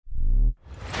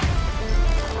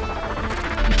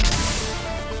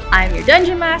I'm your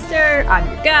dungeon master, I'm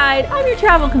your guide, I'm your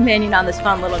travel companion on this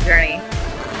fun little journey.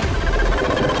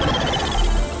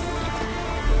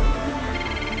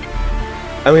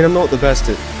 I mean, I'm not the best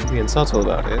at being subtle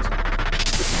about it.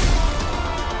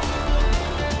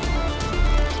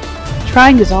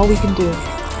 Trying is all we can do.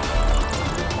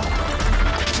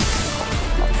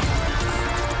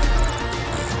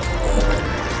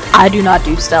 I do not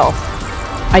do stealth.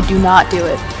 I do not do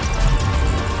it.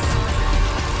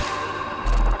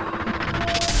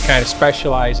 Kind of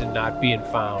specialize in not being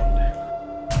found.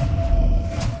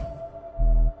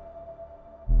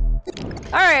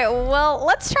 Alright, well,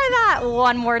 let's try that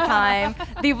one more time.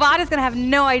 The VOD is going to have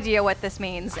no idea what this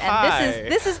means. And Hi.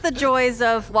 this is the joys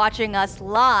of watching us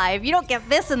live. You don't get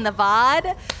this in the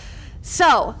VOD.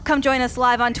 So, come join us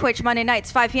live on Twitch Monday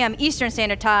nights, 5 p.m. Eastern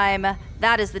Standard Time.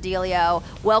 That is the dealio.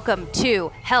 Welcome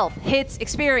to Health Hits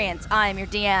Experience. I'm your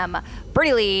DM,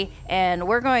 Brittany Lee, and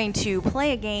we're going to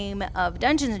play a game of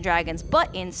Dungeons & Dragons,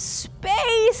 but in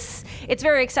space. It's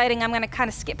very exciting. I'm going to kind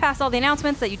of skip past all the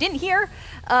announcements that you didn't hear,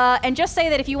 and just say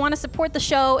that if you want to support the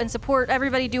show and support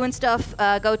everybody doing stuff,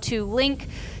 go to linktr.ee/hhxp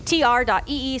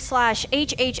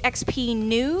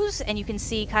news, and you can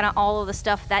see kind of all of the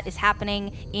stuff that is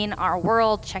happening in our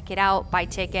world. Check it out, buy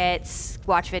tickets,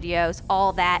 watch videos,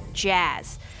 all that jazz.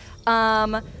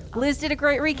 Liz did a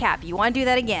great recap. You want to do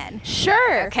that again?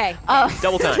 Sure. Okay.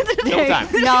 Double time. Double time.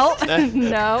 No.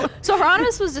 No. So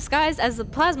Hieronymus was disguised as the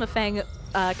Plasma Fang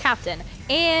captain,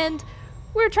 and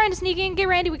we were trying to sneak in, get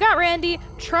Randy. We got Randy,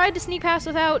 tried to sneak past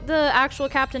without the actual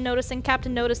captain noticing.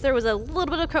 Captain noticed there was a little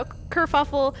bit of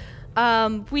kerfuffle.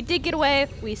 We did get away.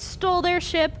 We stole their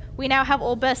ship. We now have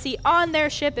Old Bessie on their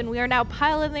ship, and we are now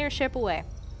piloting their ship away.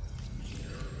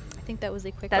 I think that was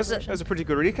a quick version. That's a pretty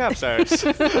good recap, Cyrus.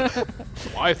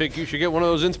 I think you should get one of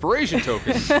those inspiration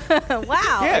tokens.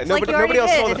 Wow. Yeah, it's like you nobody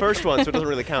else already saw did. the first one, so it doesn't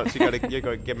really count. So you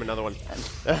gotta give him another one.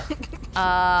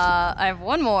 I have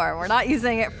one more. We're not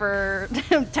using it for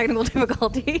technical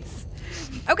difficulties.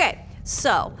 Okay,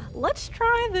 so let's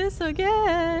try this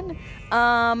again.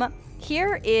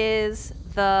 Here is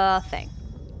the thing.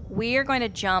 We are going to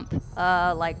jump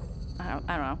like I don't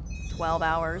know, 12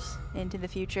 hours into the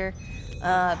future.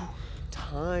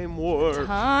 Time warp.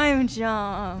 Time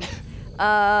jump.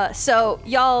 So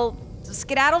y'all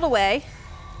skedaddled away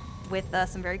with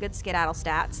some very good skedaddle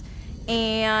stats,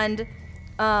 and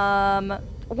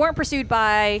weren't pursued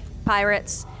by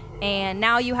pirates. And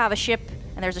now you have a ship,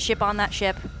 and there's a ship on that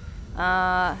ship,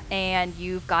 and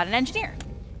you've got an engineer.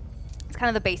 It's kind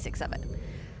of the basics of it.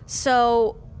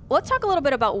 So let's talk a little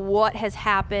bit about what has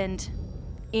happened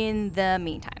in the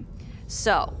meantime.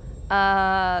 So,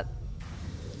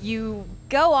 you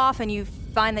go off and you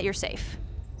find that you're safe.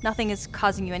 Nothing is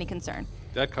causing you any concern.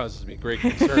 That causes me great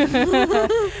concern.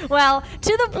 Well,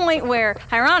 to the point where,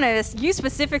 Hieronymus, you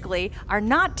specifically, are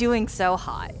not doing so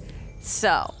hot.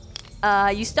 So,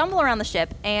 you stumble around the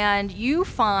ship and you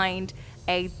find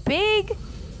a big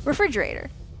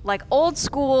refrigerator. Like old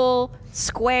school,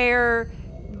 square,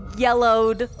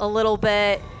 yellowed a little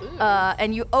bit,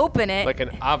 and you open it. Like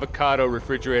an avocado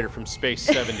refrigerator from Space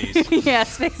 70s. Yeah,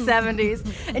 Space 70s.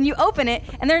 And you open it,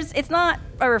 and it's not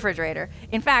a refrigerator.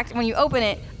 In fact, when you open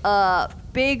it, a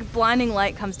big blinding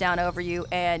light comes down over you,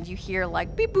 and you hear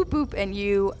like beep, boop, boop, and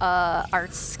you are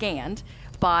scanned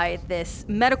by this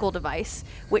medical device,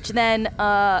 which then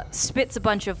spits a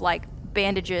bunch of like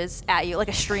bandages at you, like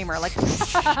a streamer, like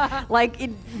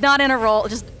not in a roll,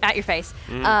 just at your face,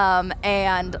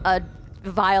 and a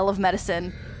vial of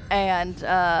medicine, and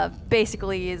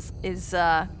basically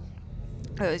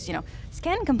goes,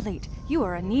 scan complete. You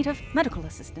are in need of medical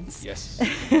assistance. Yes.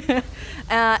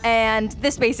 And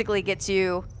this basically gets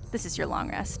you. This is your long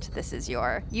rest.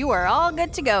 You are all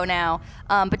good to go now.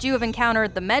 But you have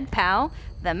encountered the MedPal,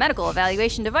 the medical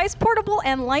evaluation device, portable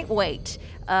and lightweight.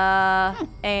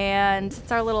 And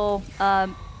it's our little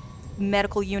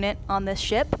medical unit on this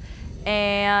ship.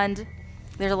 And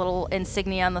there's a little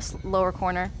insignia on the lower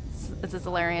corner. It's a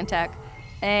Zalarian tech.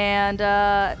 And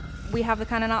we have the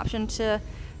kind of an option to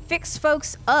fix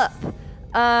folks up.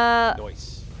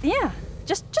 Nice. Yeah,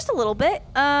 just a little bit.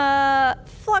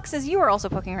 Flux, as you are also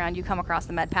poking around, you come across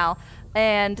the MedPal,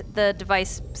 and the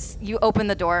device, you open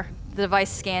the door, the device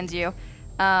scans you,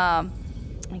 and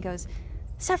he goes,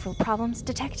 several problems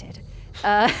detected.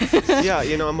 Yeah,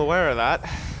 I'm aware of that.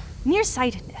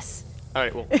 Nearsightedness. All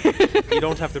right, well, you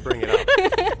don't have to bring it up.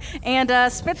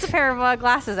 And spits a pair of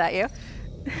glasses at you.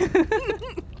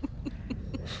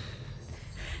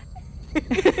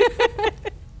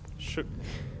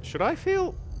 Should I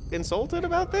feel insulted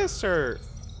about this, or?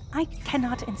 I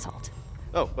cannot insult.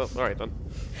 Oh, well, all right then.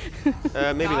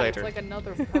 Maybe God, later. It's like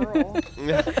another pearl.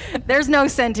 There's no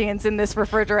sentience in this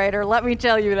refrigerator, let me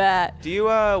tell you that. Do you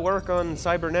work on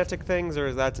cybernetic things, or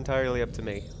is that entirely up to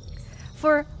me?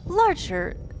 For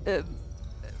larger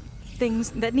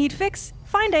things that need fix,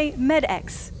 find a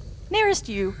MedX. Nearest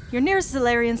you, your nearest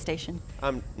Zalarian station.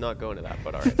 I'm not going to that,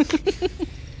 but alright.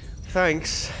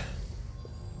 Thanks.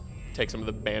 Take some of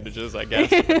the bandages, I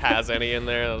guess. If it has any in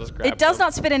there, I'll just grab It does some.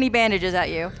 not spit any bandages at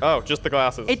you. Oh, just the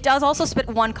glasses. It does also spit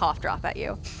one cough drop at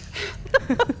you.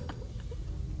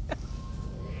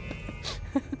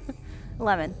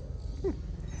 Lemon.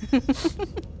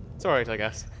 It's alright, I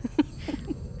guess.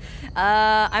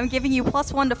 I'm giving you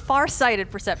 +1 to far-sighted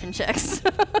perception checks.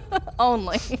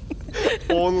 Only.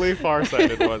 Only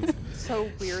far-sighted ones. So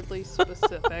weirdly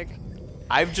specific.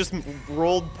 I've just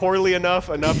rolled poorly enough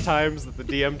times that the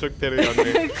DM took pity on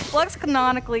me. Flux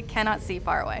canonically cannot see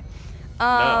far away.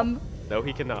 No,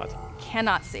 he cannot.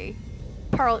 Cannot see.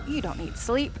 Pearl, you don't need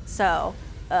sleep, so,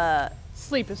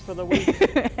 Sleep is for the weak.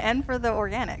 and for the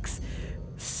organics.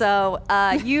 So,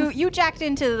 you jacked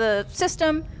into the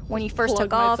system when you first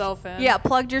Plugged took off. myself in. Yeah,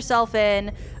 plugged yourself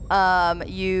in.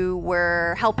 You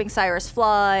were helping Cyrus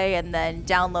fly and then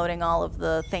downloading all of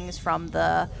the things from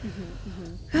the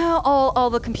all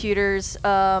the computers.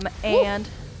 And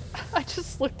I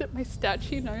just looked at my stat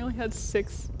sheet and I only had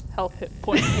 6 health hit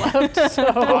points left. So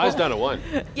Oh, I was down to 1.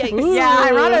 yeah,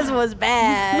 Hieronymus was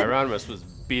bad. Hieronymus was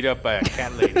beat up by a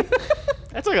cat lady.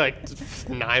 That's like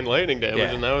 9 lightning damage,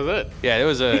 Yeah. and that was it. Yeah, it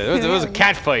was a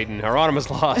cat fight, and Hieronymus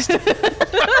lost.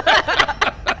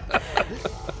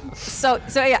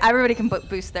 So yeah, everybody can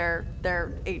boost their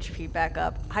HP back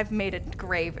up. I've made a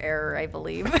grave error, I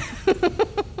believe.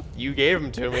 You gave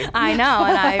them to me, I know,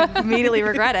 and I immediately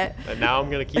regret it. and now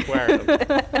I'm gonna keep wearing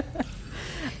them.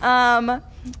 Oh,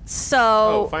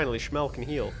 So finally, Schmel can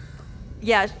heal.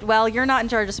 yeah, well, you're not in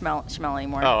charge of Schmel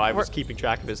anymore. Oh, I was We're- keeping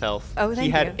track of his health. Oh, He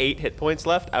thank had you. 8 hit points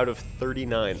left out of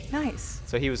 39, Nice.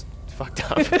 so he was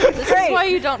fucked up. This is why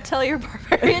you don't tell your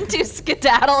barbarian to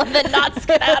skedaddle and then not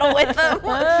skedaddle with them.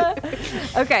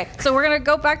 Okay, so we're gonna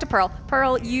go back to Pearl.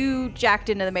 Pearl, you jacked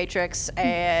into the Matrix,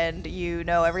 and you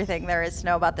know everything there is to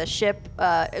know about the ship.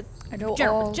 I know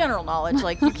General knowledge,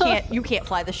 like you can't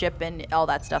fly the ship and all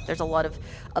that stuff. There's a lot of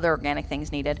other organic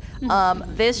things needed.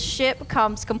 This ship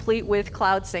comes complete with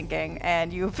cloud syncing,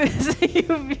 and you've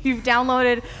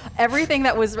downloaded everything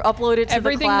that was uploaded to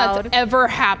everything the cloud. that's ever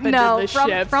happened No, in the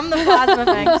ship. from the plasma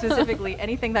thing specifically,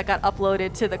 anything that got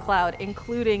uploaded to the cloud,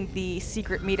 including the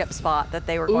secret meetup spot that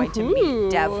they were going to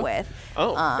meet Dev Ooh. with.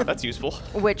 Oh, that's useful.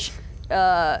 Which,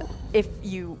 if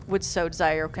you would so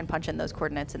desire, can punch in those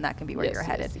coordinates, and that can be where Yes, you're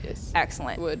headed. yes.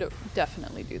 Excellent. Would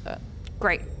definitely do that.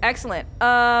 Great. Excellent.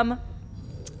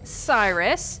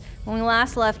 Cyrus, when we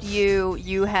last left you,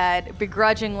 you had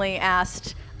begrudgingly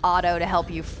asked Otto to help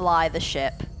you fly the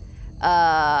ship.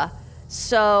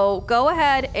 So go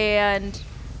ahead and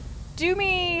do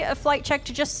me a flight check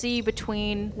to just see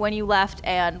between when you left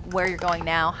and where you're going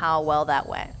now how well that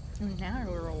went. Now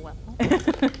we're all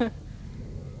well.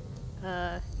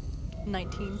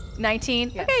 19. 19?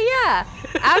 Okay, yeah.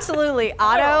 Absolutely.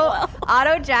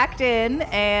 Otto jacked in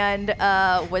and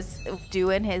was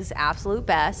doing his absolute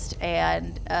best,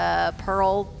 and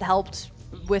Pearl helped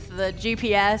with the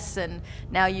GPS, and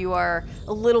now you are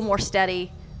a little more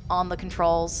steady on the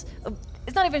controls.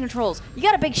 It's not even controls. You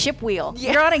got a big ship wheel.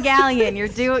 Yeah. You're on a galleon.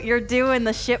 You're doing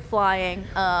the ship flying,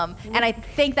 and I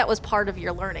think that was part of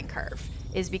your learning curve.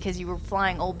 Is because you were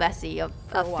flying Old Bessie, a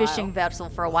fishing vessel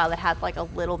for a while that had like a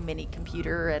little mini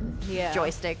computer and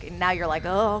joystick, and now you're like,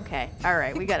 oh, okay, all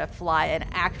right, we gotta fly an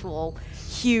actual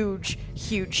huge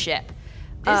ship.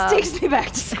 This takes me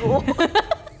back to school.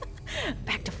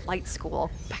 Back to flight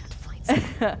school. Back to flight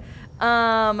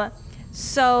school.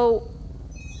 So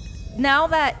now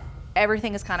that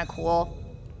everything is kind of cool,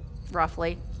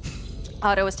 roughly,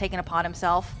 Otto has taken upon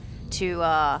himself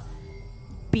to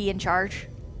be in charge.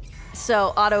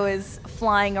 So Otto is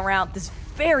flying around this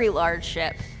very large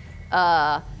ship.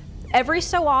 Every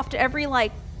so often, every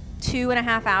like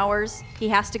 2.5 hours, he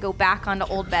has to go back onto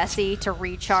Old Bessie to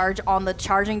recharge on the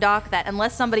charging dock. That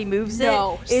unless somebody moves it,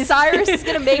 Cyrus is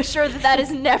gonna make sure that is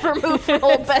never moved from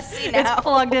Old Bessie now. it's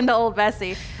plugged into Old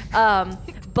Bessie.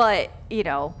 But you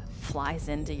know, flies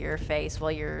into your face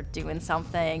while you're doing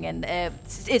something, and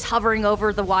it's hovering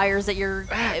over the wires that you're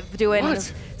doing,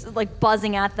 it's like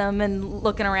buzzing at them and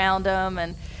looking around them,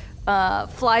 and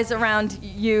flies around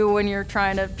you when you're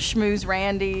trying to schmooze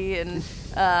Randy, and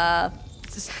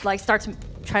just like starts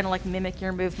trying to like mimic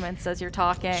your movements as you're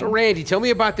talking. So, Randy, tell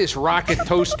me about this rocket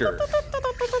toaster.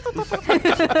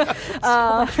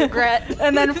 Regret.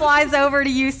 And then flies over to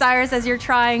you, Cyrus, as you're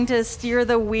trying to steer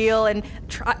the wheel and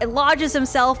lodges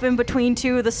himself in between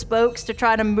two of the spokes to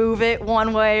try to move it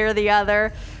one way or the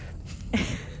other.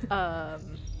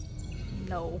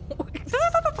 No.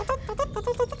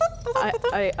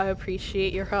 I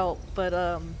appreciate your help, but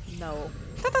no.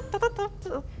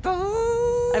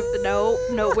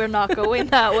 No, we're not going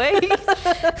that way.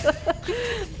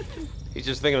 He's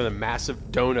just thinking of the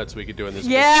massive donuts we could do in this.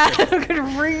 Yeah, we could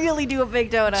really do a big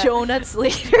donut. Donuts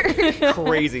later.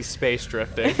 Crazy space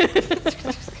drifting.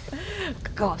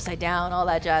 Go upside down, all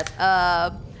that jazz.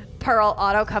 Pearl,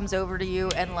 Otto comes over to you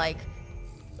and like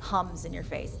hums in your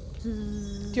face. Do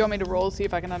you want me to roll to see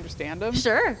if I can understand him?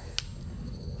 Sure.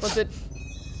 Was it?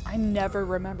 I never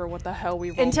remember what the hell we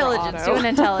rolled Intelligence. for Do Otto. an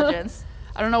intelligence.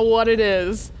 I don't know what it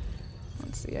is.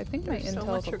 Let's see. I think my There's so intel's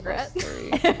much a regret.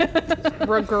 +3.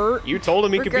 Regret. You told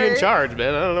him he could be in Regret. charge,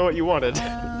 man. I don't know what you wanted.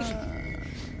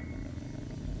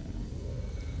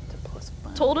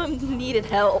 Told him he needed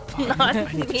help, not need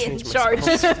to be in change my charge.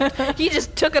 He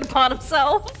just took it upon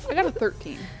himself. I got a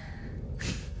 13.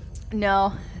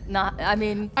 No, not. I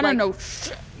mean, I don't like, know.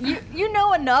 Shit. You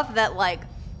know enough that like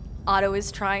Otto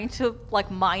is trying to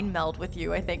like mind meld with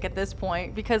you. I think at this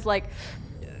point because like.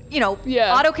 You know,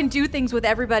 Yeah. Otto can do things with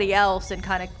everybody else and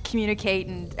kind of communicate,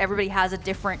 and everybody has a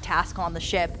different task on the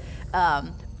ship.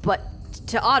 But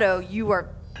to Otto, you are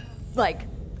like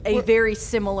a very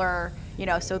similar, you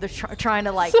know, so they're trying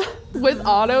to like. With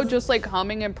Otto just like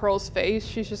humming in Pearl's face,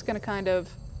 she's just gonna kind of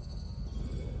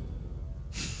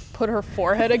put her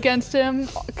forehead against him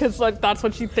because like that's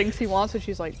what she thinks he wants. So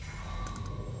she's like,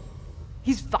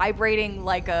 He's vibrating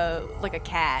like a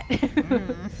cat.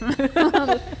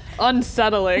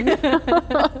 unsettling.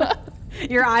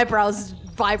 Your eyebrows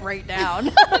vibrate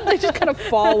down. They just kind of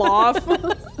fall off.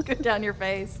 Go down your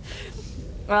face.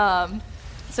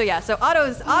 So yeah, so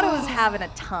Otto's having a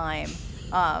time.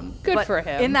 Good but for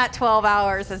him. In that 12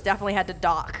 hours, has definitely had to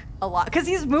dock a lot because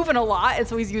he's moving a lot, and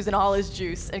so he's using all his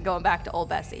juice and going back to Old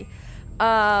Bessie.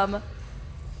 Schmel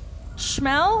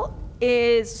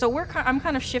is I'm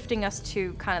kind of shifting us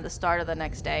to kind of the start of the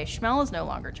next day. Schmel is no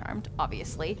longer charmed,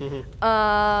 obviously. He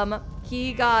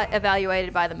got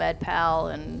evaluated by the med pal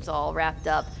and is all wrapped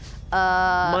up.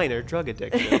 Minor drug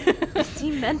addiction. Is he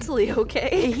mentally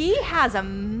okay? He has a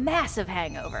massive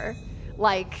hangover.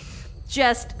 Like,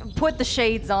 just put the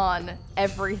shades on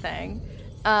everything.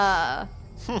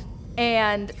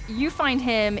 And you find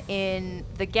him in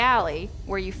the galley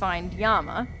where you find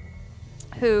Yama,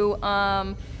 who,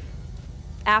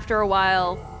 after a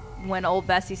while, when old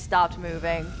Bessie stopped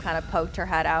moving, kind of poked her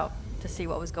head out to see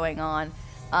what was going on,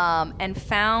 and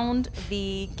found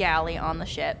the galley on the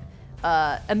ship.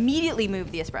 Immediately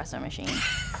moved the espresso machine.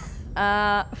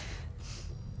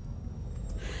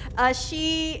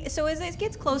 So as it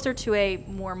gets closer to a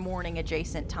more morning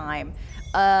adjacent time,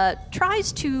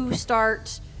 tries to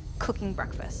start cooking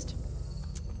breakfast.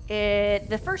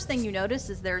 The first thing you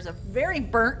notice is there's a very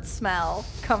burnt smell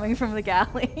coming from the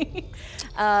galley.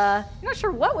 I'm not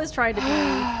sure what was trying to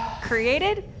be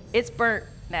created. It's burnt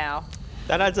now.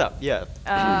 That adds up, yeah.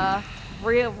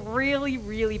 Really,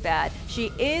 really bad.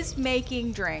 She is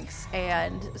making drinks,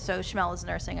 and so Schmel is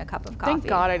nursing a cup of coffee. Thank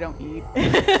God I don't eat.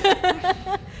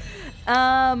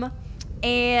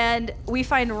 And we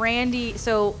find Randy.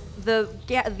 So the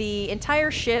entire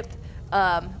ship.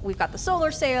 We've got the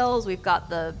solar sails. We've got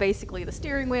basically the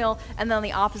steering wheel, and then on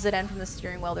the opposite end from the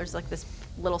steering wheel, there's like this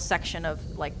little section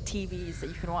of like TVs that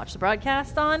you can watch the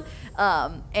broadcast on.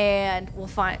 And you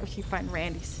find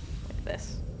Randy's like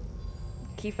this.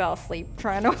 He fell asleep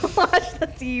trying to watch the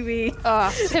TV.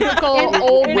 Typical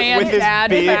old man With his dad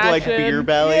big, like, fashion. beer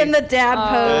belly. In the dad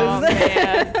Oh, pose.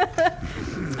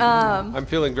 man. I'm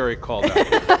feeling very called out.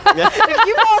 If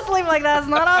you fall asleep like that, it's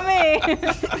not on me.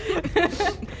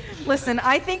 Listen,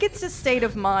 I think it's a state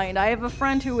of mind. I have a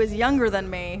friend who is younger than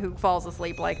me who falls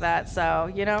asleep like that.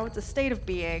 So, you know, it's a state of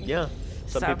being. Yeah.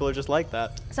 Some So- people are just like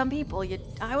that. Some people,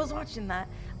 I was watching that.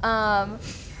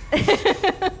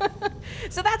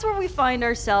 So that's where we find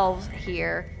ourselves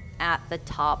here at the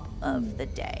top of the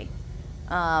day.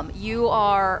 You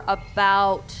are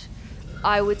about,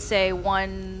 I would say,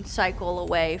 one cycle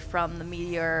away from the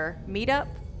Meteor meetup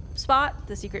spot,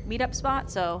 the secret meetup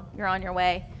spot. So you're on your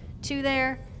way to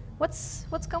there. What's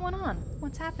going on?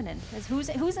 What's happening? Who's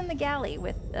in the galley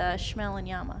with Schmel and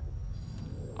Yama?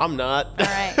 I'm not. All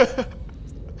right.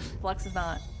 Flux is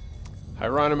not.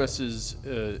 Hieronymus is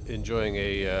enjoying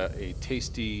a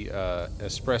tasty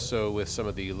espresso with some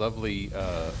of the lovely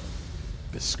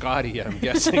biscotti, I'm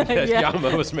guessing, that Yeah.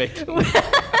 Yama was making.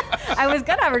 I was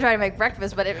gonna have her try to make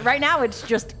breakfast, but right now it's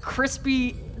just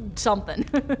crispy something.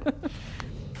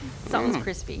 Something's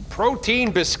crispy.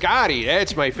 Protein biscotti,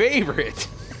 that's my favorite.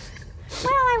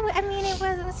 Well, I mean, it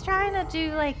was trying to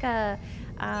do like a,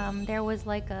 there was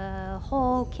like a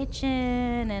whole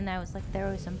kitchen, and I was like, there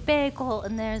was some bagel,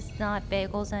 and there's not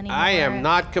bagels anymore. I am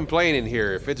not complaining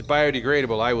here. If it's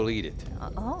biodegradable, I will eat it.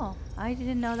 Oh, I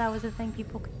didn't know that was a thing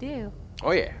people could do.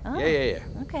 Oh, yeah. Oh. Yeah.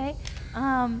 Okay.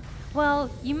 Well,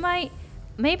 you might,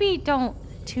 maybe don't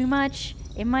too much.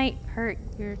 It might hurt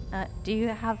your, do you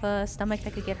have a stomach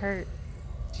that could get hurt?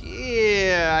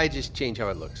 Yeah, I just change how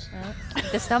it looks.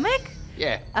 The stomach?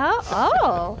 Yeah.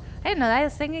 Oh. I didn't know that. I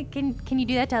was thinking, can you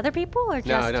do that to other people or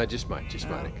just? No, just mine.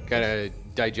 I gotta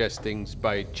digest things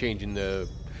by changing the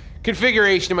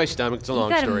configuration of my stomach. It's a long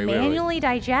You gotta story. wait. manually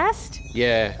digest?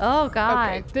 Yeah. Oh God,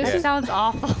 Okay, this that is- sounds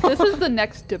awful. This is the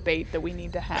next debate that we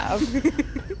need to have.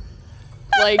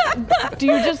 Like, do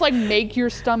you just like make your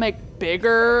stomach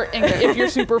bigger and if you're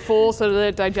super full so that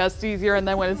it digests easier, and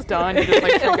then when it's done, you just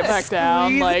like shrink it back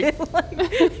down? Like,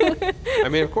 I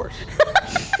mean, of course.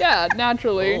 yeah,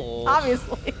 naturally.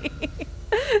 Obviously.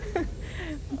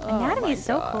 Anatomy my is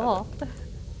so God. cool.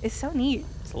 It's so neat.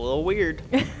 It's a little weird.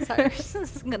 Cyrus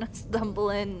is gonna stumble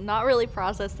in, not really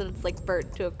process that it's like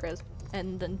burnt to a crisp,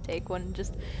 and then take one and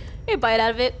just a bite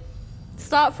out of it.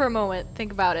 Stop for a moment,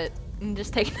 think about it, and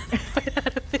just take another bite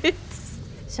out of it.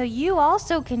 So you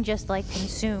also can just like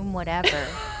consume whatever.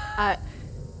 I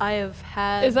have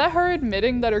had. Is that her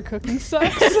admitting that her cooking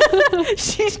sucks?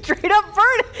 She's straight up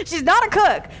burned. She's not a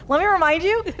cook. Let me remind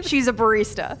you, she's a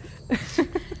barista.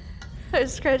 I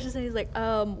scratched his and he's like,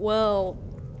 well,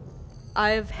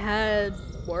 I've had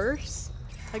worse,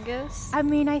 I guess. I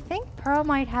mean, I think Pearl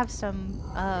might have some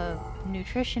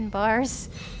nutrition bars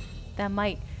that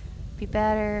might be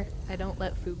better. I don't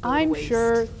let food go to I'm waste.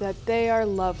 sure that they are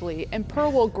lovely, and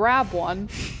Pearl will grab one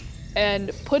and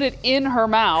put it in her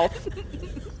mouth.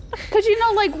 Cause you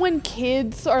know, like when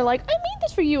kids are like, "I made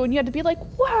this for you," and you have to be like,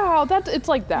 "Wow, it's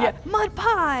like that." Mud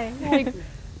pie. Like,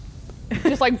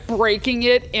 just like breaking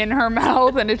it in her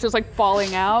mouth, and it's just like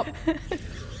falling out.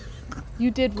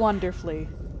 You did wonderfully.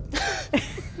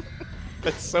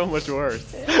 That's so much worse.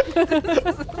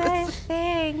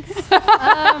 Thanks.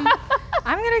 I'm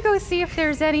gonna go see if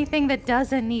there's anything that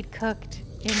doesn't need cooked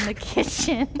in the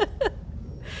kitchen.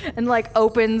 And like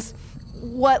opens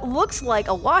what looks like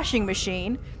a washing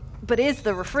machine, but is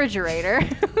the refrigerator.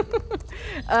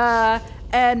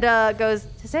 And goes,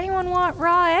 does anyone want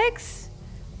raw eggs?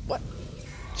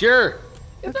 Sure.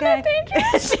 Okay.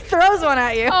 She throws one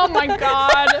at you. Oh my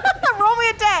god. Roll me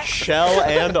a dex. Shell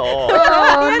and all.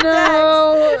 Oh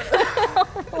no.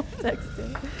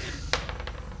 Texting.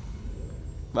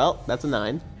 Well, that's a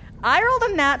 9. I rolled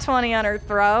a nat 20 on her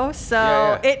throw, so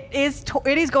Yeah. it is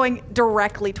going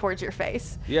directly towards your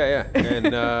face. Yeah.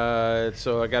 And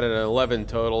so I got an 11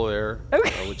 total there,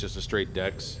 Okay. with just a straight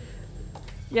dex.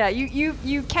 Yeah,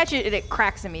 you catch it and it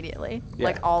cracks immediately, Yeah.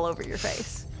 like all over your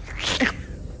face.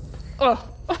 Ugh.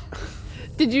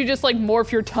 Did you just like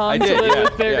morph your tongue I did, so that it yeah, was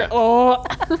bigger? yeah. Oh.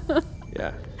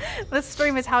 Yeah. This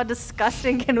stream is how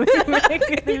disgusting can we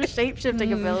make your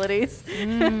shape-shifting abilities.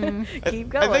 Keep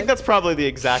going. I think that's probably the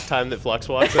exact time that Flux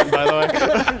walks in, by the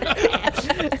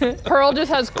way. Pearl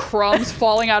just has crumbs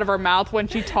falling out of her mouth when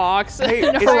she talks. Hey,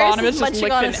 and is- Hieronymus just munching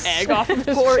licked on an a egg off of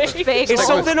his scorched face. bagel. Is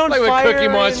something on like fire? when Cookie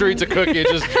Monster in- eats a cookie, it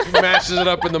just mashes it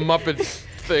up in the Muppet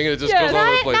thing, and it just Yeah, goes all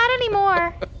over the place. Not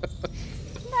anymore.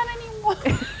 Not anymore.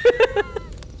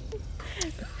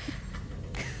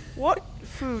 What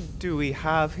food do we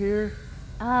have here?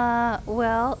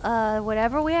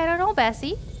 Whatever we had on Old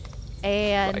Bessie.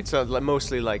 And Right, so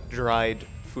mostly like dried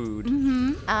food.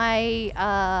 I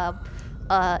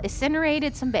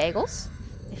incinerated some bagels.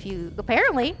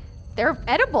 Apparently, they're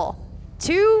edible.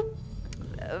 Two,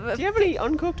 Do you have any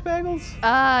uncooked bagels?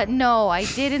 no, I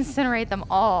did incinerate them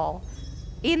all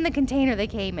in the container they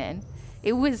came in.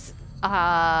 It was,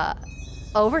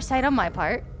 oversight on my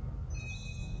part.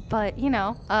 But,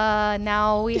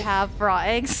 now we have raw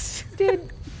eggs.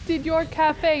 Did your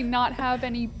cafe not have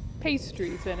any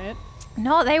pastries in it?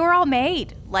 No, they were all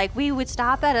made. Like, we would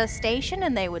stop at a station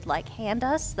and they would, like, hand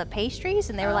us the pastries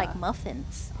and they were like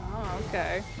muffins. Oh,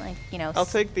 okay. Like, I'll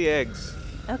take the eggs.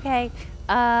 Okay.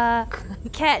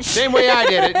 Catch. Same way I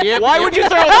did it. Yep. Why would you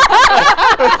throw them?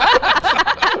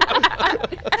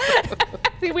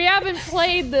 See, we haven't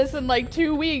played this in like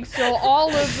 2 weeks, so all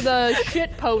of the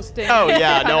shit posting. Oh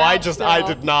yeah, no, I So-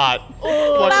 did not.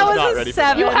 Flush that is was not a ready for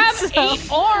 7. You that. have So-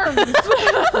 8 arms.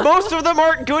 Most of them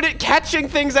aren't good at catching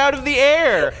things out of the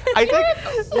air. I think.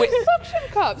 Wait, Suction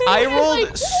cups. I They're, rolled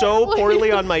like, so like-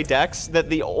 poorly on my decks that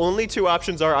the only 2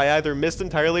 options are I either missed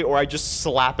entirely or I just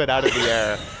slap it out of the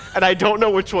air. And I don't know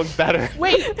which one's better.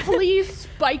 Wait, please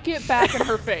spike it back in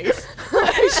her face.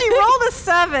 She rolled a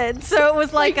 7, so it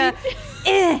was like a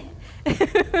eh.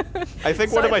 I think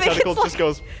So one of I my think it's tentacles just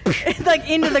goes. like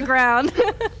into the ground.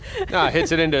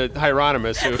 Hits it into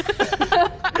Hieronymus, who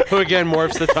again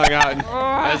morphs the tongue out and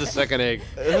has a second egg.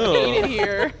 Hate it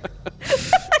here.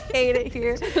 I hate it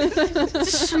here.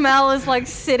 Smell is like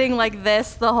sitting like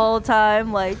this the whole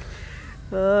time, like.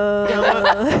 Are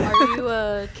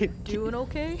you doing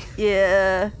okay?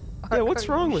 Yeah. Yeah, what's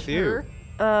wrong with you?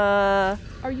 Are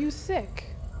you sick?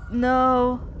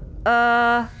 No.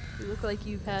 You look like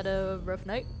you've had a rough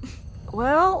night.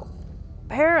 Well,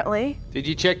 apparently. Did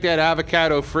you check that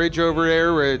avocado fridge over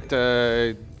there where it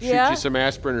shoot Yeah. you some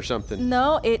aspirin or something?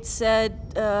 No, it said,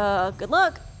 good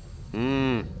luck.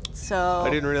 Mmm. So. I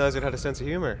didn't realize it had a sense of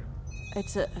humor.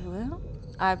 It's a, well,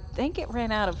 I think it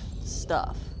ran out of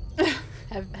stuff.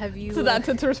 Have you? So that's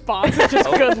its response. It's just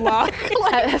good luck.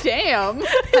 Like, damn.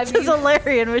 It's a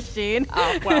Solarian machine.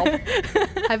 Oh,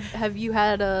 well. have you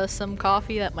had some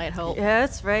coffee that might help? Yeah,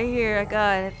 it's right here. I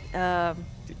got it.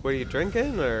 What are you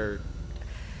drinking, or?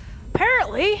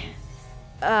 Apparently,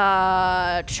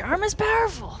 charm is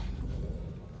powerful.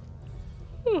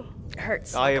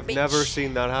 Hurts. I like a have beach. never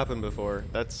seen that happen before.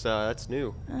 That's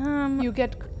new. You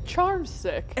get charm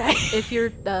sick. If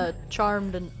you're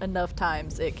charmed enough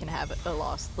times, it can have a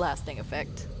lasting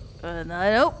effect.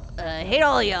 Nope. I hate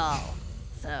all y'all.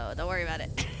 So don't worry about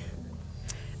it.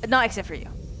 Not except for you.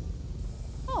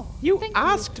 Oh, You thank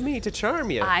asked me to charm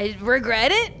you. I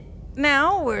regret it.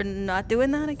 Now we're not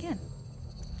doing that again.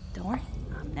 Don't worry.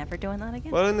 I'm never doing that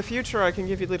again. Well, in the future, I can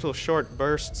give you little short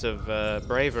bursts of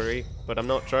bravery, but I'm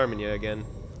not charming you again.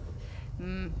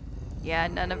 Yeah,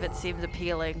 none of it seems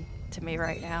appealing to me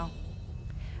right now.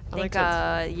 I That think, makes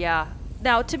sense. yeah.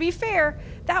 Now, to be fair,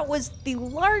 that was the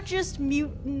largest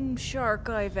mutant shark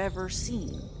I've ever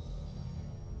seen.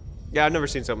 Yeah, I've never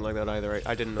seen something like that either.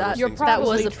 I didn't know That, those You're things.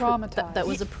 probably that was traumatized. that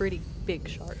was a pretty big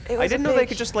shark. It I was a didn't know they big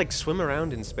could just like swim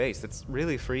around in space. That's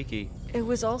really freaky. It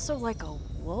was also like a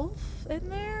wolf in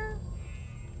there.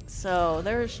 So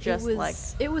there's just like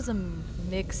it was a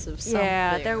mix of something.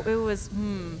 yeah, there it was.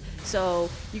 So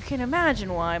you can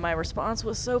imagine why my response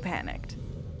was so panicked.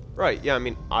 Right? Yeah. I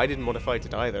mean, I didn't want to fight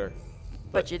it either.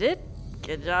 But you did.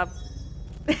 Good job.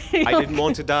 I didn't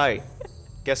want to die.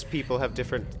 Guess people have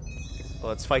different.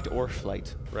 Well, it's fight or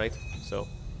flight, right? So.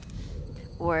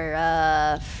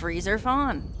 Or freezer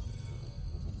fawn.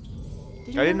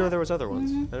 Did I didn't know there was other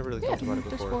ones. I never really thought about it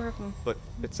there's before. 4 of them. But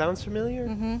it sounds familiar.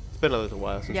 It's been a little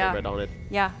while since Yeah. I read on it.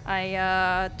 Yeah,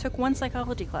 I took 1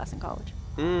 psychology class in college.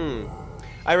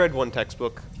 I read one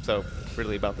textbook, so it's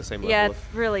really about the same level. Yeah, of,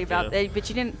 it's really about. yeah. But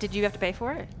you didn't. Did you have to pay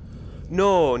for it?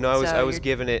 No, I was So I was you're-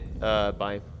 given it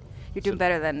by. You're doing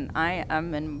better than I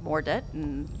am, in more debt,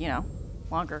 and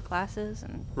longer classes,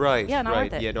 and Right. Yeah, not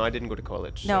right. worth it. Yeah, no, I didn't go to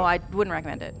college. no, so. I wouldn't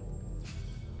recommend it.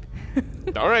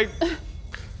 All right.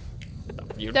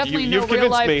 Definitely no you've real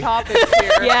convinced life me. topics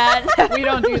here. Yeah. We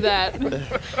don't do that.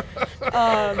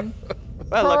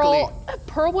 Well, luckily.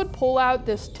 Pearl would pull out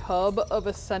this tub of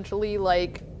essentially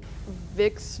like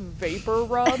Vicks vapor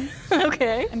rub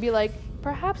Okay. and be like,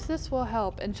 perhaps this will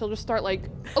help. And she'll just start like,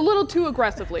 a little too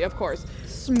aggressively, of course,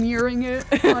 smearing it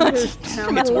on his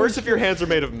temples. It's worse if your hands are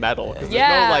made of metal. 'Cause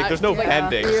Yeah, there's no yeah.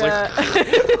 bending. It's like,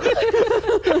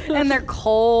 And they're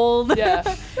cold. Yeah.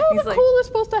 Oh, He's the like- cool is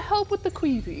supposed to help with the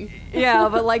queasy. Yeah,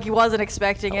 but like he wasn't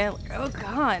expecting it. Like, oh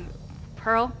God,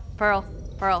 Pearl.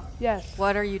 Yes,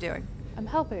 What are you doing? I'm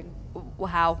helping.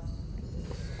 How?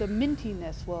 The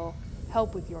mintiness will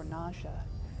help with your nausea.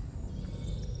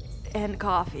 And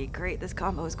coffee. Great, this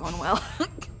combo is going well.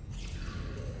 It's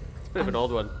a bit of an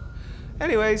old one.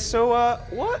 Anyway, so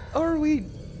what are we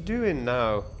doing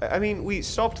now? I mean, we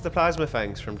stopped the plasma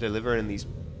fangs from delivering these.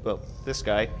 Well, this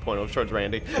guy, point over towards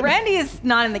Randy. Randy is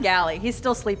not in the galley. He's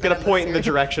still sleeping. Gonna in point in the suit.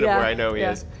 direction Yeah, of where I know he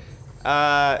yeah. is.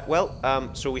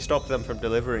 So we stopped them from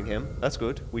delivering him. That's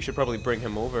good. We should probably bring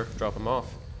him over, drop him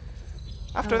off.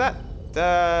 After that,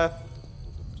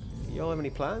 y'all have any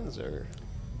plans or?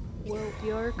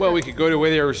 Well, we could go to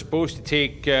where they were supposed to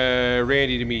take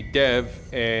Randy to meet Dev,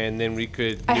 and then we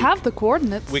could. I have the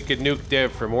coordinates. We could nuke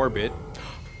Dev from orbit,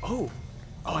 Oh,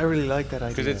 I really like that idea.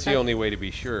 because it's the only way to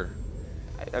be sure.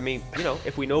 I mean,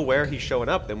 if we know where he's showing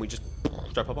up, then we just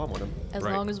drop a bomb on him. As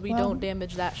Right. long as we don't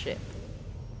damage that ship.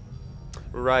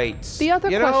 Right. The other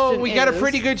You question know, we got a is-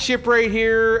 pretty good ship right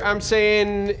here. I'm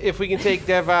saying if we can take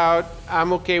Dev out,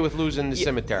 I'm okay with losing the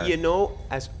scimitar. You know,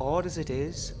 as odd as it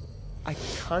is, I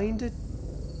kind of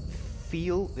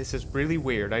feel, this is really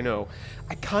weird, I know.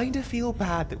 I kind of feel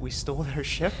bad that we stole their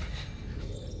ship.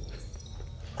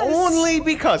 Only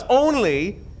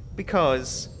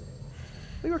because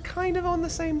we were kind of on the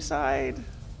same side.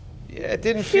 Yeah, it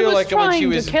didn't She feel was like it when she trying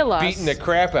to was kill us. beating the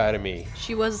crap out of me.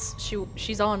 She's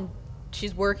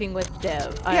working with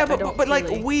Dev. Yeah, but like,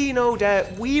 we know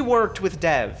Dev. We worked with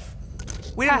Dev.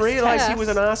 We didn't Past realize he tense. was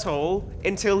an asshole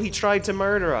until he tried to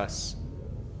murder us.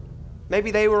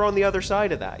 Maybe they were on the other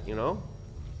side of that, you know?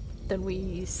 Then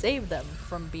we saved them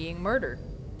from being murdered.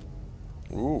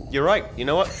 You're right. You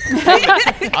know what?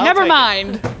 Never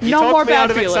mind. You No talked more me out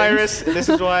bad of it, feelings. Cyrus. This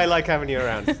is why I like having you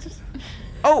around.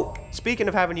 Oh, speaking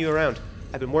of having you around,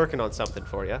 I've been working on something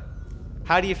for you.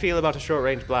 How do you feel about a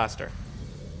short-range blaster?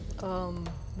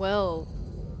 Well,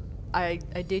 I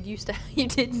did used to. You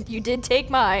did take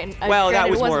mine. Well, that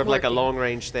Granted, was it more wasn't of like a working.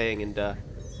 long-range thing, and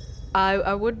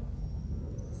I would.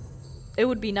 It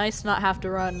would be nice to not have to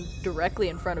run directly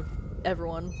in front of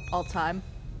everyone all the time.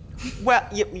 well,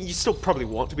 you still probably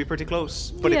want to be pretty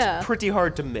close, but Yeah. it's pretty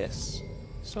hard to miss.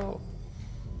 So,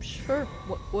 Sure.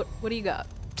 What do you got?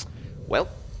 well,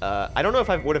 I don't know if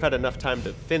I would have had enough time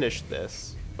to finish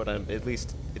this, but at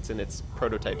least it's in its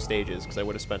prototype stages because I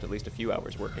would have spent at least a few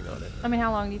hours working on it. I mean,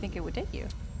 how long do you think it would take you?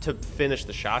 To finish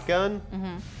the shotgun,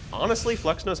 honestly,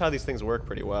 Flux knows how these things work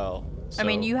pretty well. I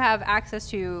mean, so- you have access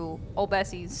to old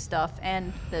Bessie's stuff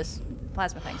and this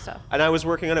plasma thing stuff. And I was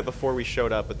working on it before we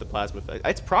showed up at the plasma fight.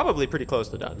 It's probably pretty close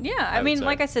to done. Yeah, I would mean, say.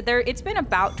 like I said, it's been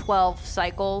about 12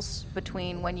 cycles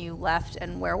between when you left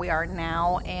and where we are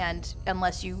now, and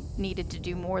unless you needed to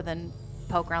do more than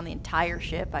poke around the entire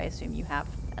ship, I assume you have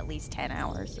at least 10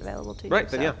 hours available to you. Right,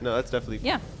 then so yeah, no, that's definitely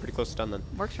Yeah. pretty close to done then.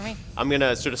 Works for me. I'm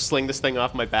gonna sort of sling this thing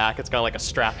off my back. It's got like a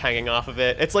strap hanging off of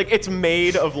it. It's like it's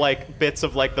made of like bits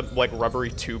of like the like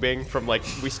rubbery tubing from like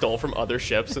we stole from other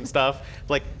ships and stuff.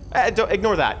 Like, don't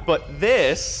ignore that. But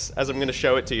this, as I'm gonna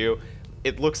show it to you,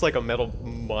 it looks like a metal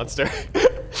monster.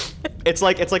 It's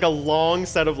like a long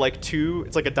set of like two.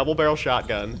 It's like a double barrel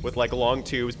shotgun with like long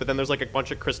tubes, but then there's like a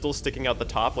bunch of crystals sticking out the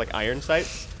top, like iron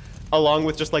sights, along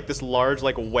with just like this large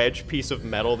like wedge piece of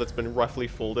metal that's been roughly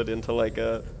folded into like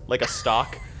a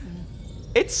stock.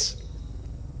 It's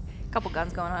Couple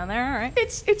guns going on there, all right.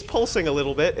 it's pulsing a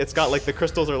little bit. It's got like the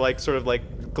crystals are like sort of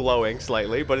like glowing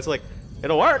slightly, but it's like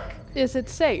it'll work. Is it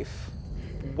safe?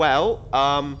 Well,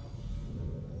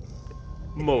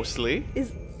 mostly.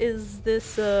 Is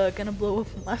this gonna blow up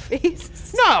in my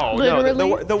face? No, no.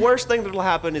 Literally? The worst thing that'll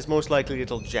happen is most likely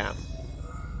it'll jam.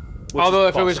 Which Although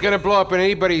is if it was possible. going to blow up in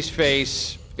anybody's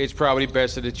face, it's probably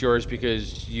best that it's yours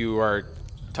because you are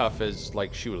tough as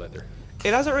like shoe leather.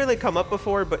 It hasn't really come up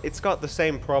before, but it's got the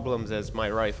same problems as my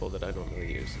rifle that I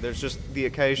normally use. There's just the You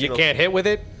occasional. can't hit with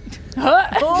it? Gonna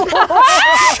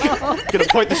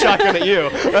point the shotgun at you.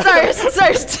 Sorry.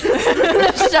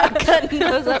 The shotgun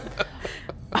goes up.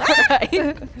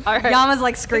 All right. Yama's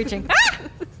like screeching.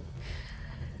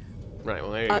 Right.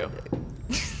 Well, there you go.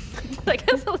 I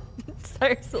guess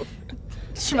sorry.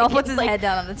 Schmel puts his like- head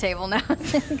down on the table now.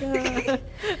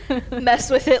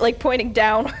 Mess with it, like pointing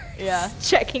down. Yeah.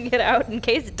 Checking it out in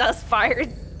case it does fire.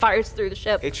 It fires through the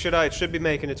ship. It should be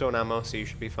making its own ammo, so you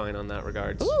should be fine on that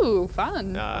regards. Ooh,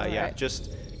 fun. Yeah, Alright.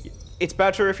 just it's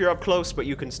better if you're up close, but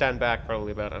you can stand back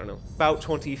probably about, I don't know, about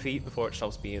 20 feet before it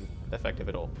stops being effective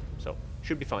at all. So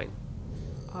should be fine.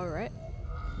 All right.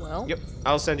 Well. Yep,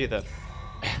 I'll send you the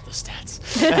stats.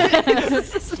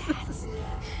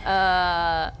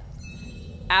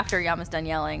 After Yama's done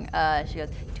yelling, she goes,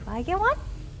 "Do I get one?"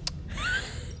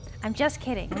 I'm just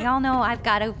kidding. We all know I've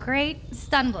got a great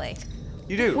stun blade.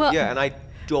 You do, Well- yeah, and I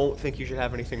don't think you should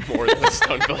have anything more than a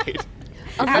stun blade.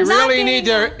 I'm not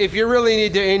If you really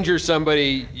need to injure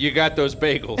somebody, you got those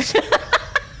bagels.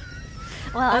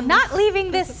 Well, I'm not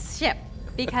leaving this ship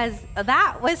because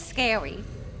that was scary.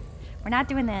 We're not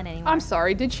doing that anymore. I'm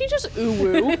sorry, did she just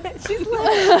ooh-woo?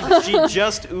 She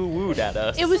just ooh-wooed at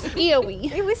us. It was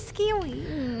eoey. It was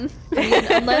scary.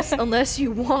 unless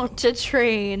you want to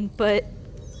train, but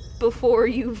before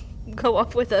you go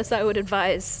off with us, I would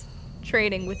advise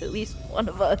training with at least one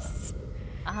of us.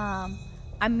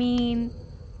 I mean,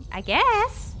 I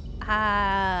guess.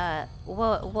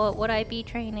 What would I be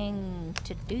training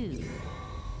to do?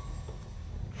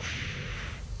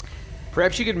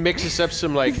 Perhaps you could mix us up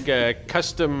some like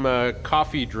custom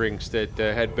coffee drinks that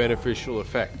had beneficial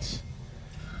effects.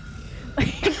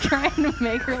 trying to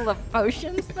make her the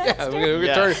potions master? Yeah, we're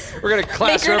Yeah. gonna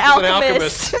class her Make up her as an an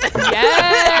alchemist.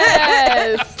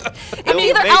 Yes. It's It'll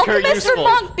either make her alchemist or useful.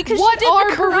 monk because What she did are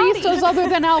the karate. baristas other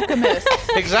than alchemists?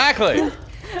 Exactly.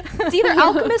 It's either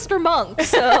alchemist or monk.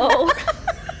 So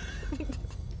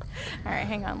All right,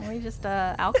 hang on. Let me just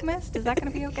alchemist. Is that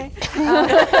gonna be okay?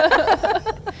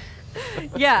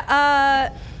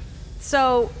 Yeah.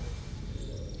 So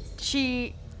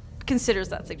she considers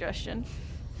that suggestion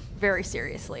very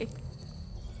seriously.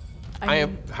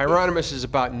 Hieronymus is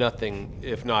about nothing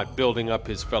if not building up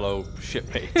his fellow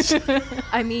shipmates.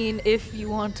 I mean, if you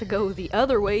want to go the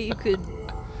other way, you could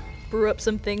brew up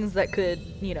some things that could,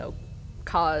 you know,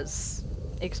 cause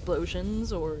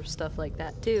explosions or stuff like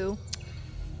that too.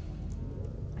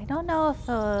 I don't know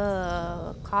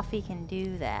if coffee can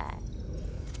do that.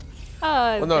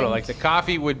 Well, no, like the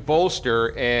coffee would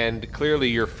bolster, and clearly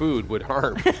your food would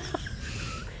harm.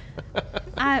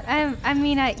 I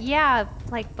mean, yeah,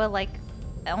 but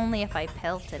only if I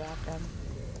pelted at them.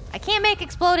 I can't make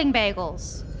exploding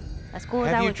bagels. As cool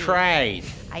as that Have you would be. tried?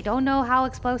 I don't know how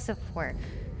explosive work.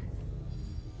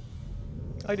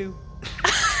 I do.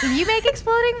 Can you make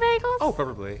exploding bagels? Oh,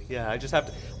 probably. Yeah, I just have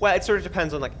to. Well, it sort of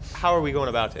depends on like how are we going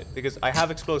about it, because I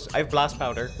have I have blast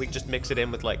powder. We can just mix it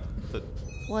in with like the.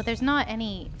 Well, there's not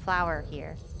any flour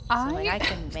here. So I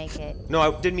couldn't make it. No,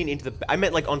 I didn't mean into the. I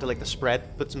meant like onto like the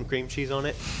spread. Put some cream cheese on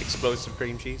it. Explosive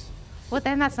cream cheese. Well,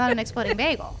 then that's not an exploding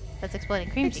bagel. That's exploding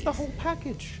cream It's cheese. the whole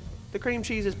package. The cream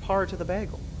cheese is part of the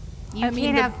bagel. You I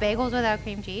mean, can't the- have bagels without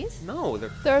cream cheese? No,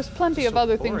 they're. There's plenty of So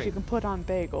other things boring. you can put on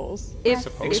bagels. If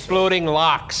Exploding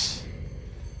locks.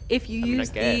 if you mean, I use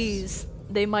guess. these,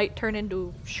 they might turn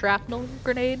into shrapnel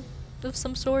grenade of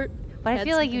some sort. But I Add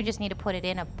feel like you something. just need to put it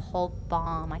in a pulp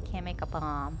bomb. I can't make a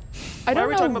bomb. I Why are don't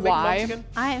we know talking about making why, bombs again?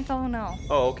 I don't know.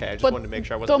 Oh, okay. I just but wanted to make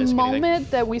sure I the wasn't missing anything.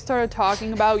 moment that we started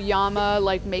talking about Yama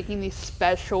like making these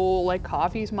special like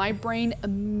coffees, my brain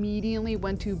immediately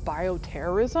went to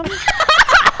bioterrorism.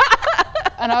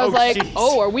 And I was Oh, like, jeez.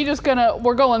 oh,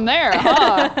 we're going there,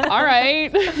 huh? All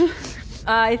right.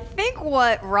 I think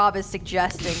what Rob is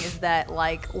suggesting is that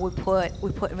like we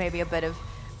put maybe a bit of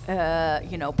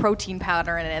protein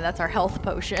powder in it, and that's our health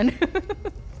potion.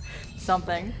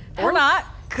 Something. Or not.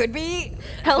 Could be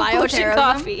Health potion bioterrorism.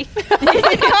 coffee.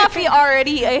 isn't coffee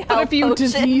already a Put health a few potion?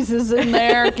 diseases in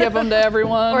there, give them to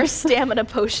everyone. Or stamina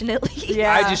potion at least.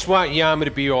 Yeah. I just want Yama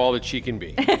to be all that she can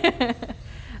be.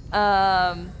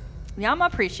 Yama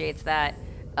appreciates that.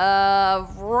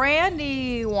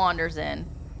 Randy wanders in.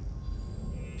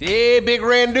 Hey, Big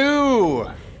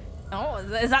Randu! Oh,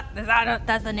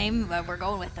 that's the name we're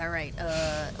going with? All right.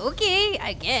 Okay,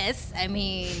 I guess. I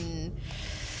mean,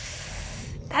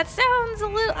 that sounds a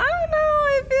little. I don't know how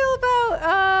I feel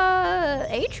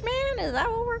about H-Man. Is that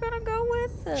what we're gonna go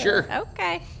with? Sure.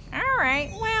 Okay. All right.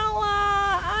 Well,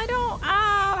 I don't.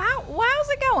 How's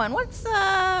it going? What's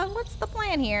the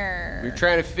plan here? We're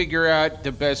trying to figure out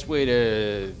the best way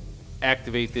to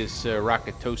activate this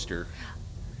rocket toaster.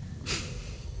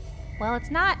 Well,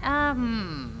 it's not.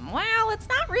 It's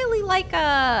not really like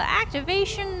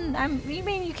activation. I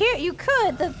mean, you can't. You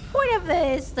could. The point of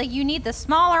this is that you need the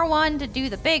smaller one to do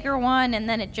the bigger one, and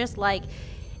then it just like.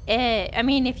 I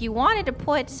mean, if you wanted to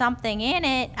put something in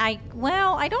it, I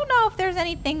don't know if there's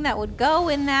anything that would go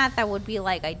in that would be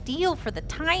like ideal for the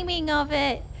timing of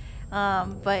it.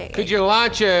 But Could you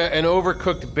launch an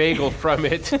overcooked bagel from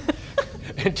it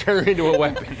and turn it into a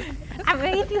weapon? I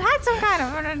mean, if you had some kind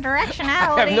of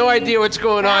directionality. I have no idea what's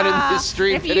going on in this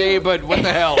street if you- today, but what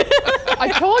the hell? I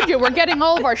told you, we're getting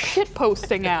all of our shit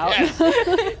posting out.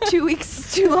 2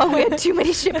 weeks too long. We had too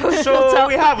many shit posts built So up.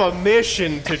 we have a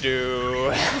mission to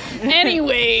do.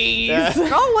 Anyways.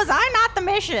 Oh, was I not the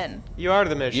mission? You are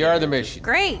the mission. You are the mission.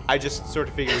 Great. I just sort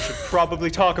of figured we should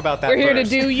probably talk about that We're here to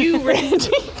first. do you,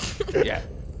 Randy. Yeah.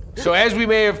 So as we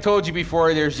may have told you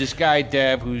before, there's this guy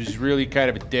Dev who's really kind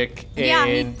of a dick, Yeah,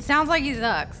 and he sounds like he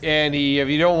sucks. and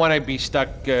you don't want to be stuck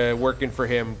working for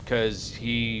him because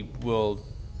he will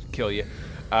kill you.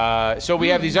 So we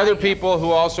have these other people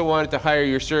who also wanted to hire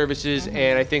your services,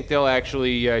 and I think they'll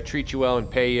actually treat you well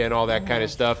and pay you and all that kind of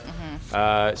stuff.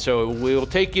 So we'll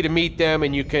take you to meet them,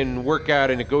 and you can work out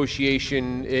a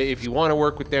negotiation if you want to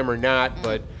work with them or not.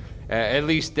 But at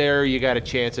least there you got a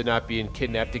chance of not being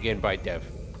kidnapped again by Dev.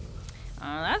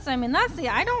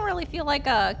 I don't really feel like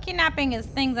kidnapping is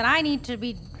things that I need to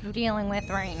be dealing with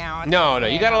right now. No,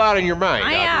 you got a lot on your mind.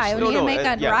 I obviously. need to make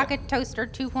a yeah. rocket toaster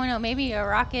 2.0, maybe a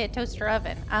rocket toaster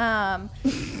oven.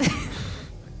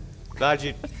 Glad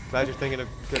you're thinking of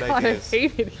good God, I ideas.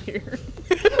 hate it here.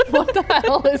 What the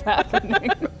hell is happening?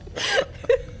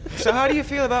 So how do you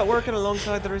feel about working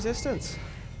alongside the resistance?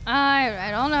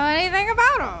 I don't know anything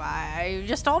about them. You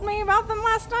just told me about them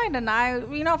last night, and I,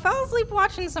 fell asleep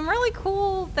watching some really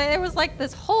cool. There was like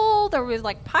this whole. There was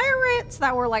like pirates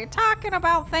that were like talking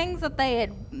about things that they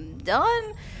had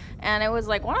done, and it was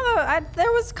like one of the.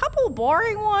 There was a couple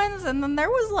boring ones, and then there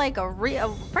was like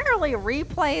apparently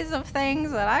replays of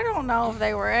things that I don't know if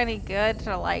they were any good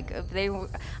to like. If they,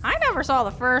 I never saw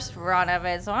the first run of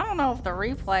it, so I don't know if the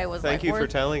replay was. Thank like, you for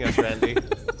telling us, Randy.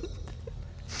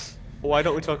 Why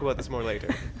don't we talk about this more later?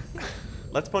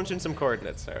 Let's punch in some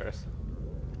coordinates, Cyrus.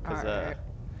 Alright.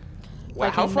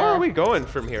 Wow, how far are we going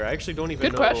from here? I actually don't even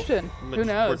Good know. question. Who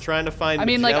knows? We're trying to find I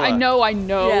mean, like, I Magella.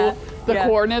 know Yeah, the yeah.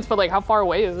 coordinates, but like, how far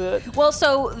away is it? Well,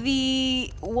 so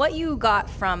what you got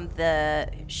from the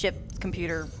ship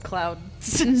computer cloud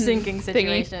sinking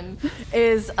situation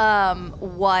is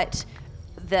what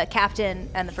the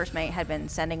captain and the first mate had been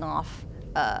sending off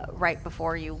right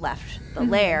before you left the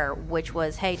lair, which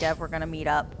was, hey, Dev, we're gonna meet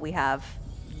up. We have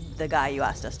the guy you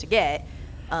asked us to get.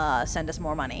 Send us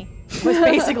more money. Was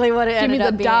basically what it Give me ended the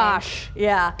up being. dash.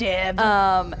 Yeah. Dev.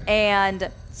 And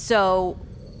so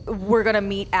we're gonna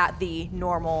meet at the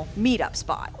normal meetup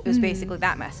spot. It was basically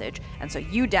that message. And so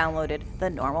you downloaded the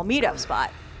normal meetup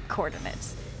spot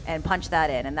coordinates and punched that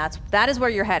in, and that is where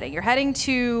you're heading. You're heading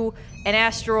to an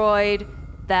asteroid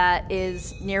that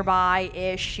is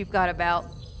nearby-ish. You've got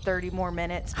about 30 more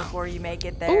minutes before you make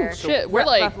it there. Oh shit, we're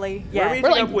like, roughly. We're Yeah. meeting We're,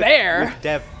 like, up with, there. with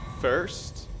Dev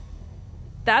first.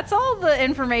 That's all the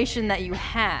information that you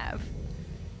have.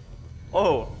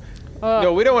 Oh,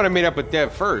 No, we don't want to meet up with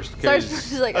Dev first. Sarah's 'Cause-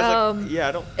 just like, I was like, yeah,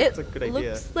 I don't. That's a good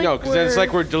idea. looks like no, because then it's we're-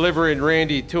 like we're delivering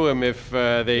Randy to him if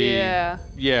they. Yeah.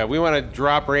 Yeah, we want to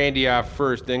drop Randy off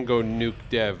first, then go nuke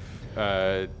Dev.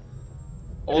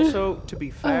 Also, to be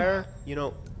fair,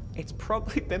 it's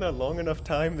probably been a long enough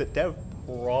time that Dev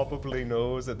probably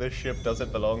knows that this ship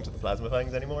doesn't belong to the Plasma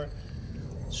Fangs anymore.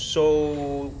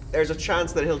 So there's a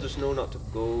chance that he'll just know not to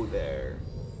go there.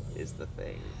 Is the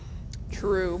thing.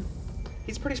 True.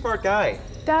 He's a pretty smart guy.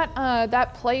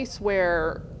 That place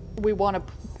where we want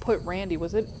to put Randy,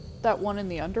 was it that one in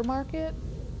the Undermarket?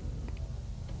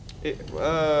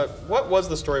 What was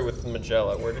the story with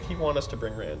Magella? Where did he want us to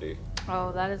bring Randy?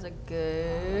 Oh, that is a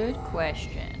good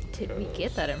question. Did we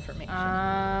get that information?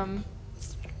 I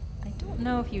don't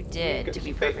know if you did, to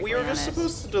be perfectly We were just honest.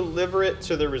 supposed to deliver it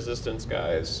to the Resistance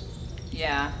guys.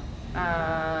 Yeah.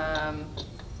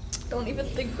 Don't even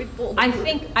think we pulled. I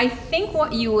think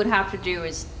what you would have to do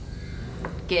is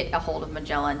get a hold of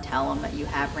Magella and tell him that you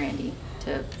have Randy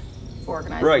to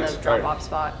organize Right, the drop-off right.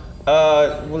 spot.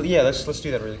 Well, yeah, let's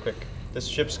do that really quick. This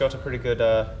ship's got a pretty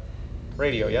good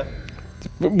radio, yeah.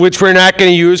 Which we're not going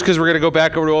to use because we're going to go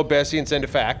back over to old Bessie and send a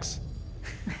fax.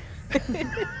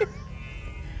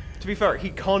 To be fair, he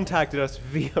contacted us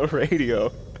via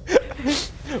radio.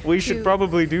 We should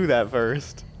probably do that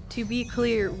first. To be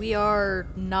clear, we are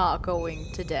not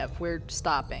going to Dev. We're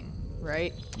stopping,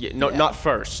 right? Yeah, not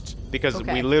first, because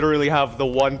Okay. we literally have the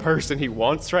one person he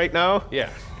wants right now. Yeah.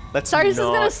 Let's Sardis is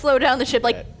not. gonna slow down the ship,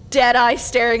 like dead eye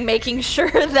staring, making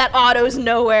sure that Otto's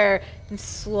nowhere, and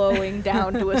slowing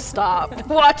down to a stop,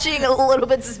 watching a little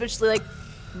bit suspiciously, like,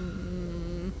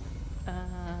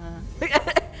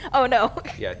 oh no.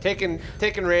 Yeah, taking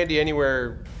Randy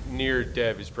anywhere near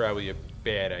Dev is probably a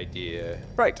bad idea.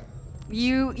 Right.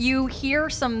 You hear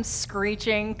some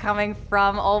screeching coming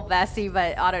from old Bessie,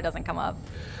 but Otto doesn't come up.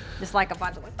 Just like a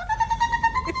bunch of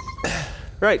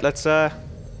Right. Let's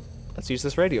use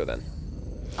this radio then.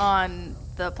 on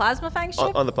the Plasma Fang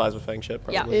ship. On the Plasma Fang ship,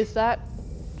 Yeah. probably. Is that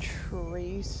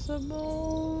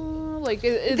traceable? Like,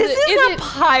 is This it, is a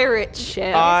pirate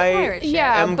ship. pirate ship.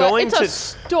 yeah, am but going it's to- a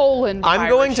stolen I'm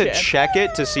going to pirate ship. check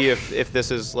it to see if this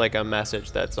is like a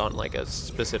message that's on like a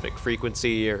specific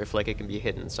frequency or if like it can be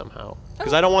hidden somehow.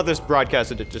 Because I don't want this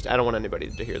broadcasted to just. I don't want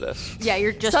anybody to hear this. Yeah,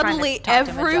 you're just Suddenly, trying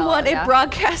to talk to everyone Magella, it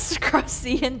broadcasts across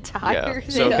the entire Yeah. thing.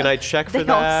 So can I check for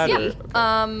They all that? see.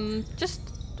 or- Just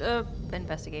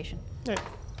investigation.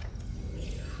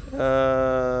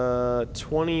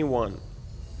 21.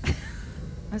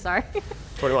 I'm sorry.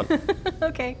 21.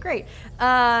 Okay, great.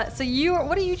 So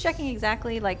what are you checking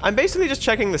exactly? Like, I'm basically just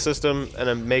checking the system and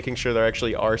I'm making sure there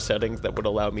actually are settings that would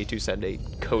allow me to send a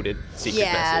coded secret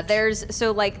message.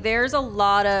 there's a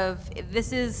lot of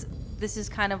this is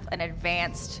kind of an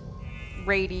advanced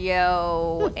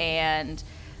radio and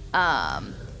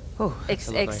et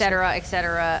cetera.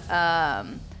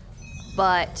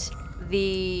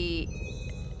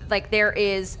 But there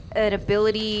is an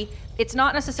ability. It's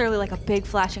not necessarily like a big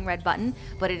flashing red button,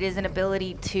 but it is an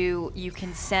ability you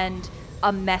can send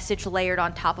a message layered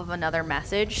on top of another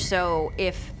message. So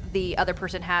if the other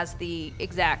person has the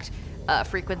exact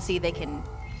frequency, they can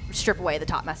strip away the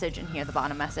top message and hear the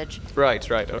bottom message. Right,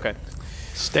 okay.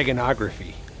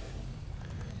 Steganography.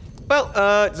 Well,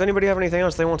 does anybody have anything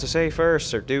else they want to say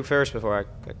first or do first before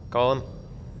I call him?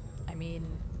 I mean,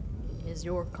 is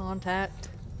your contact?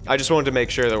 I just wanted to make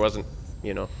sure there wasn't,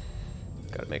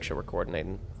 gotta make sure we're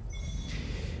coordinating.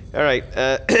 All right,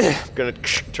 I'm gonna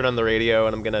turn on the radio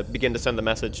and I'm gonna begin to send the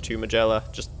message to Magella,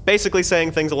 just basically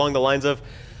saying things along the lines of,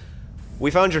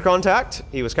 we found your contact,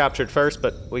 he was captured first,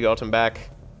 but we got him back.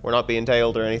 We're not being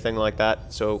tailed or anything like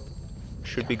that, so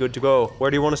should be good to go. Where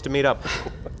do you want us to meet up?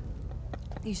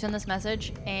 You send this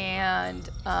message, and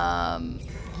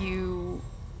you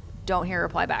don't hear a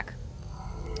reply back.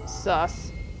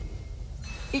 Sus.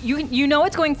 You know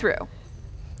it's going through.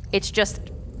 It's just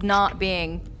not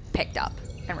being picked up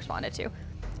and responded to.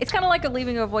 It's kind of like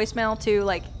leaving a voicemail too.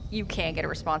 Like you can get a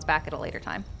response back at a later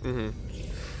time.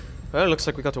 Well, it looks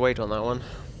like we got to wait on that one.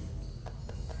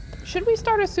 Should we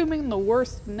start assuming the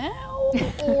worst now,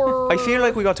 or? I feel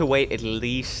like we got to wait at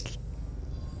least,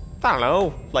 I don't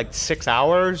know, like 6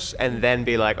 hours, and then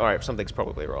be like, all right, something's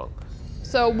probably wrong.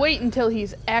 So wait until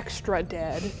he's extra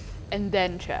dead, and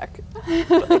then check.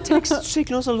 It takes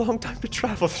signals a long time to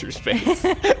travel through space.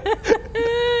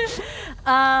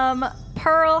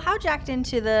 Pearl, how jacked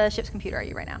into the ship's computer are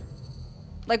you right now?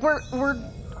 Like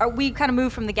we kind of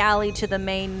moved from the galley to the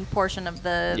main portion of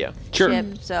the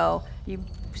ship, so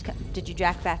did you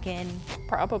jack back in?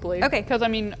 Probably. Okay. Because I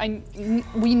mean,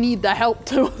 we need the help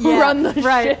to run the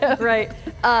ship. Right.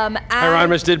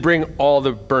 Hieronymus did bring all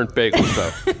the burnt bagel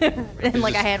stuff. In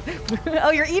like a hand.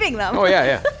 Oh, you're eating them. Oh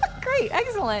yeah. Great,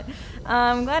 excellent.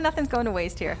 I'm glad nothing's going to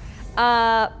waste here.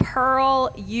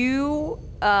 Pearl, you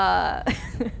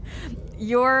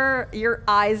your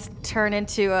eyes turn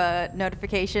into a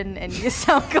notification and your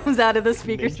sound comes out of the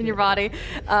speakers in your body.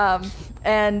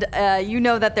 And you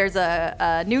know that there's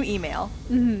a new email.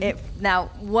 Now,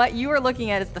 what you are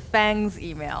looking at is the Fangs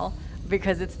email,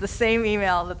 because it's the same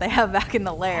email that they have back in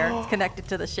the lair. It's connected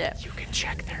to the ship. You can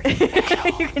check their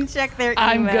email. You can check their email.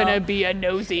 I'm gonna be a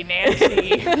nosy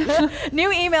Nancy.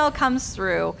 New email comes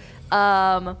through.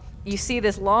 You see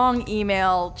this long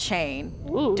email chain.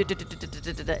 Ooh.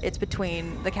 It's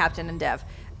between the captain and Dev.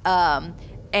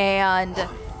 And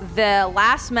the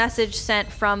last message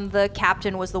sent from the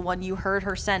captain was the one you heard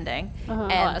her sending. And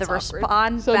that's the awkward.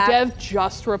 response So back, Dev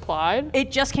just replied.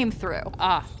 it just came through. It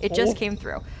Oh. just came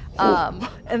through.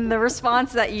 And the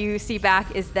response that you see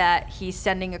back is that he's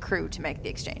sending a crew to make the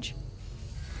exchange.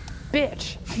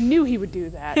 Bitch, I knew he would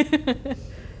do that.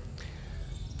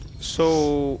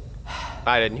 So,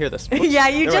 I didn't hear this. Yeah,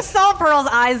 you Never just saw Pearl's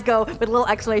eyes go with little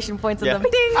exclamation points in Yeah. them.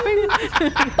 Ding!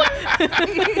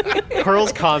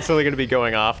 Pearl's constantly going to be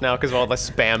going off now because of all the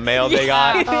spam mail they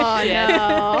got. Oh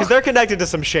no. Because they're connected to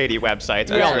some shady websites.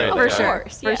 We all know For that. sure,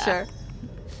 course, for yeah. sure.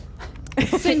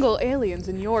 Single aliens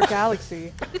in your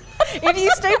galaxy. If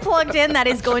you stay plugged in, that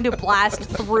is going to blast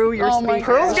through your Oh my speakers.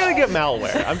 Pearl's going to get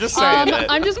malware. I'm just saying it.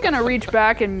 I'm just gonna reach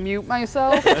back and mute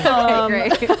myself. Okay,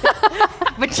 great.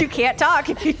 But you can't talk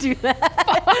if you do that.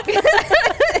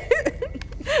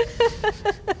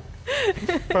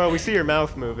 Pearl, we see your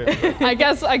mouth moving. I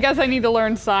guess I need to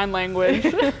learn sign language.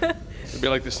 It'd be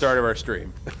like the start of our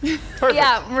stream.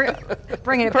 Yeah, we're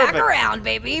bringing it back Perfect. around,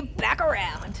 baby. Back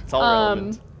around. It's all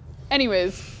relevant.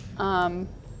 Anyways,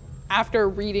 after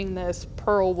reading this,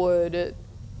 Pearl would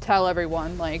tell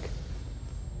everyone, like,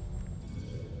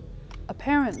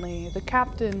 apparently the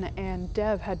captain and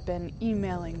Dev had been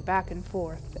emailing back and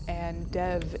forth, and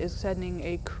Dev is sending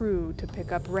a crew to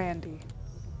pick up Randy.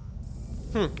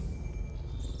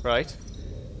 Right.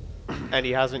 And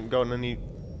he hasn't gotten any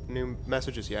new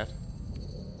messages yet.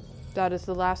 That is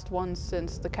the last one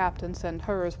since the captain sent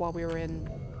hers while we were in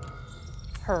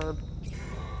her,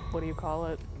 what do you call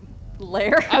it?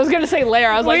 Lair. I was gonna say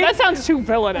lair. I was like, that sounds too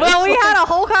villainous. Well, we had a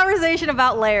whole conversation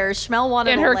about lairs. Schmel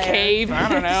wanted in a her lair. cave. I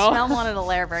don't know. Schmel wanted a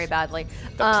lair very badly.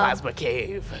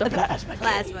 cave.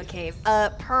 Plasma cave.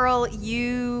 Pearl,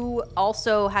 you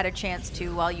also had a chance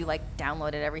to, while you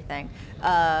downloaded everything,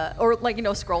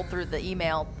 or scrolled through the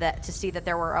email to see that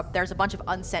there's a bunch of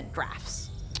unsent drafts.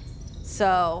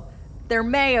 So there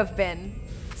may have been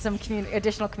some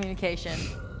additional communication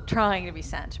trying to be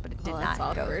sent, but it did that's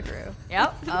not go awkward. through.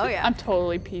 Yep. Oh yeah. I'm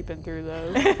totally peeping through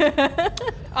those.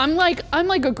 I'm like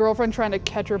a girlfriend trying to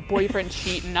catch her boyfriend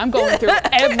cheating. I'm going through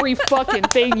every fucking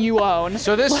thing you own.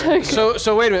 So this,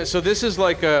 so wait a minute. So this is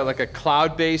like a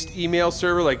cloud-based email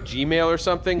server, like Gmail or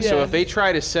something. So Yeah. if they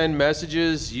try to send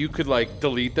messages, you could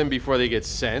delete them before they get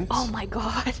sent. Oh my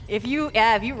god. If you roll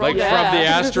like good from the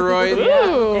enough. asteroid.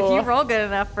 If you roll good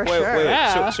enough, for Wait, sure. wait.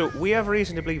 Yeah. So we have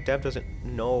reason to believe Dev doesn't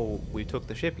know we took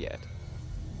the ship yet.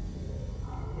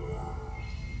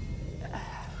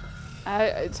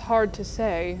 It's hard to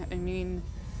say. I mean,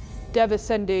 Dev is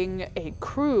sending a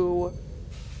crew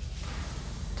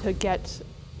to get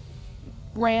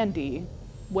Randy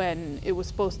when it was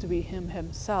supposed to be him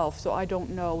himself, so I don't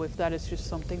know if that is just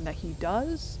something that he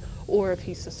does or if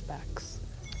he suspects.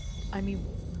 I mean,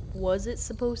 was it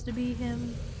supposed to be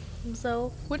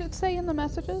himself? Would it say in the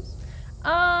messages?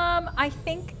 I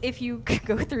think if you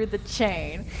go through the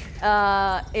chain,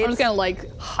 I'm it's just gonna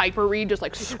like hyper read, just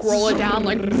like scroll it down,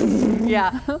 like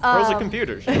yeah. Pearl's a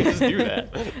computer. She can just do that.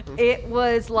 It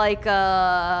was like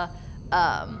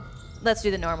let's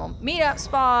do the normal meetup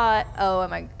spot. Oh,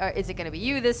 is it gonna be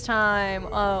you this time?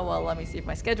 Oh, well, let me see if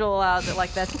my schedule allows it.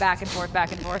 Like that's back and forth,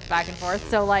 back and forth, back and forth.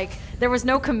 So like there was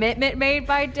no commitment made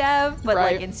by Dev, but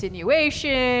Right. like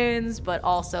insinuations, but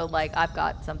also like I've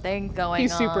got something going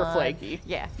he's on. super flaky.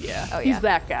 Yeah. Yeah, Oh, he's yeah.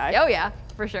 that guy. Oh yeah,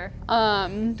 for sure.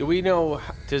 Do we know?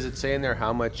 Does it say in there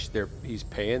how much he's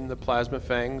paying the Plasma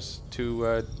Fangs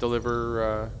to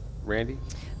deliver Randy?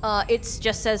 It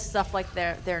just says stuff like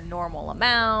their normal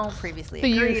amount, previously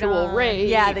The agreed usual on. rate.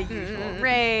 Yeah, the usual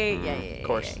rate. Yeah, Of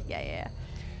course. Yeah.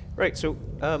 Right. So,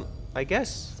 I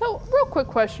guess. So, real quick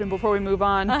question before we move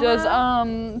on: does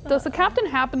the captain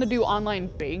happen to do online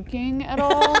banking at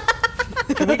all?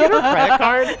 Can we get her credit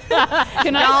card?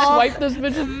 Can I swipe this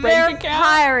bitch's They're bank account?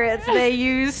 pirates. They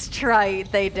use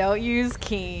Trite. They don't use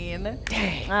Keen.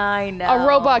 Dang. I know. A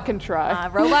robot can try. A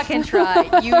robot can try.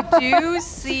 You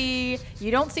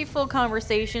don't see full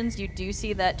conversations. You do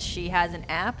see that she has an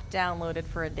app downloaded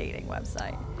for a dating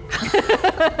website.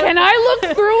 Can I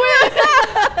look through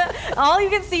it? All you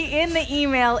can see in the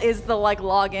email is the like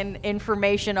login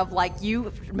information of like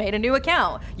you've made a new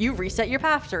account, you've reset your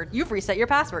password, you've reset your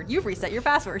password, you've reset your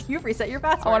password, you've reset your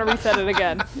password. I want to reset it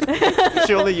again.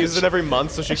 She only uses it every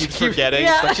month, so she keeps forgetting.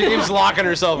 Yeah. Like she keeps locking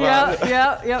herself out.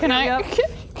 Yep.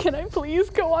 Can I please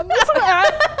go on this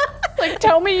app? Like,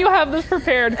 tell me you have this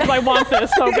prepared because I want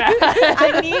this so bad.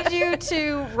 I need you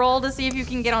to roll to see if you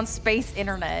can get on space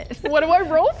internet. What do I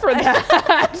roll for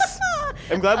that?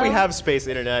 I'm glad we have space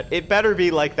internet. It better be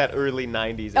like that early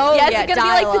 90s. Oh, Yeah, is it gonna be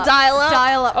like the dial-up?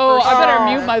 Dial-up. Oh, for I better sure.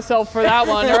 mute myself for that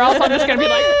one, or else I'm just gonna be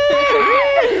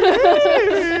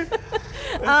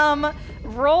like.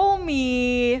 Roll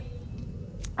me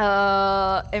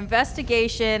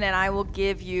investigation, and I will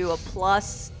give you a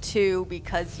 +2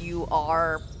 because you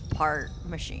are part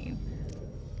machine.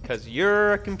 Because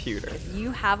you're a computer.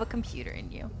 You have a computer in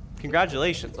you.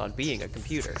 Congratulations on being a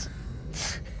computer.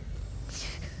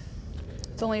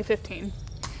 It's only a 15.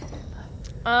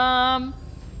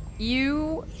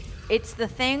 It's the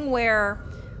thing where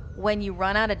when you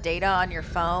run out of data on your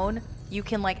phone, you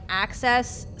can like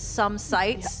access some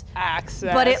sites,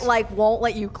 Access. but it like won't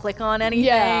let you click on anything.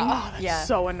 Yeah. Oh, that's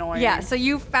so annoying. Yeah, so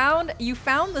you found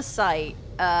the site,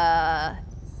 but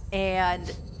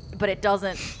it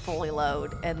doesn't fully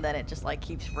load, and then it just like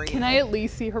keeps reading. Can I at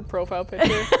least see her profile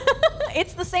picture?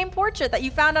 It's the same portrait that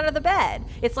you found under the bed.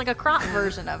 It's like a crop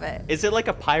version of it. Is it like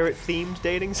a pirate-themed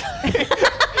dating site?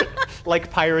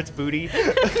 Like Pirate's Booty?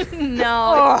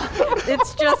 No,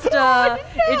 it's just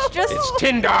It's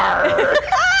Tinder.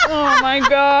 Oh my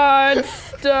god.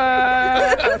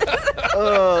 Stop.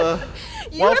 Well,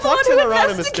 Flux and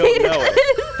Anonymous don't know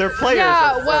it. Their players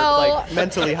Yeah, are well- like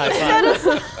mentally high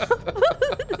five.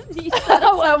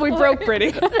 Well, we broke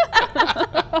pretty.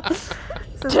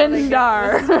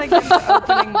 Tinder.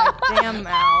 opening my damn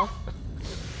mouth.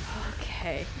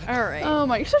 Okay, all right. Oh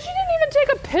my! So she didn't even take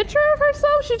a picture of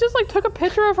herself. She just like took a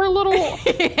picture of her little.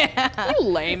 Yeah. You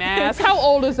lame ass. How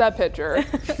old is that picture?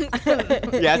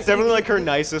 Yeah, it's definitely like her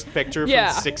nicest picture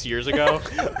Yeah. from 6 years ago.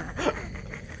 All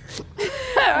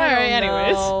right.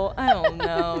 Anyways, I don't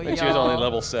know. And she was only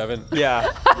level 7. Yeah,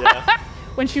 yeah.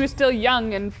 when she was still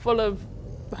young and full of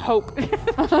hope.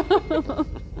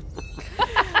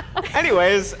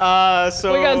 Anyways,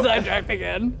 so We got sidetracked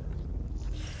again.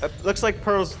 looks like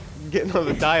Pearl's getting on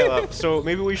the dial-up, so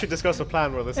maybe we should discuss a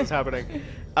plan while this is happening.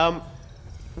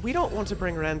 We don't want to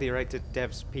bring Randy right to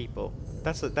Dev's people.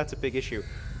 That's a big issue.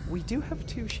 We do have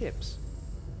 2 ships.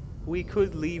 We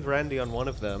could leave Randy on one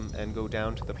of them and go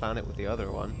down to the planet with the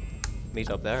other one. Meet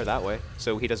up there that way,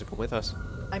 so he doesn't come with us.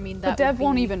 I mean, But Dev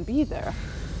won't even be there.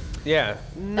 Yeah.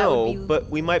 No, be- but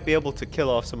we might be able to kill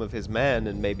off some of his men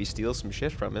and maybe steal some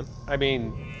shit from him. I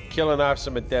mean, killing off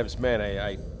some of Dev's men,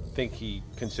 I think he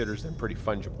considers them pretty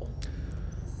fungible.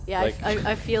 Yeah, Like-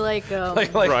 I feel like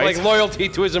Like Right. loyalty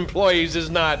to his employees is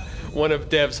not one of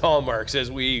Dev's hallmarks,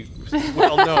 as we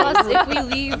well know. plus if we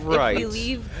leave Right.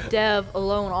 Dev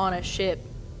alone on a ship,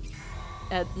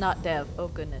 not Dev. Oh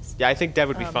goodness. Yeah, I think Dev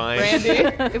would be fine. Randy.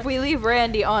 If we leave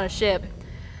Randy on a ship,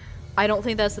 I don't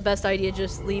think that's the best idea,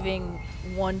 just leaving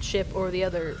one ship or the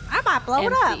other I might blow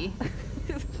empty.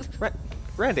 it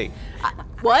Randy.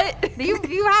 What? up.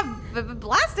 You have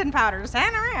blasting powder just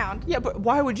hanging around. Yeah, but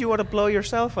why would you want to blow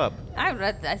yourself up?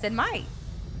 I said might.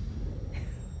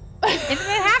 It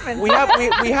happens.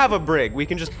 We have a brig. We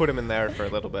can just put him in there for a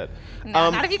little bit. No,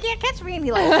 not if you can't catch me. And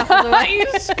he like shuffles away.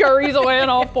 He scurries away on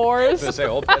all fours. I say,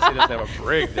 old Bessie doesn't have a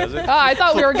brig, does it? I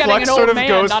thought we were getting Flux an old sort of man,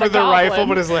 goes not for a the goblin. rifle,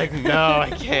 but is like, no, I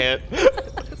can't.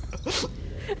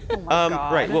 Oh my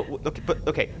God. Right. Well,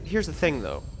 okay. Here's the thing,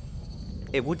 though.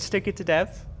 It would stick it to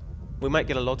Dev. We might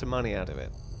get a lot of money out of it.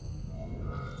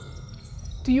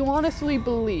 Do you honestly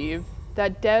believe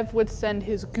that Dev would send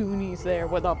his goonies there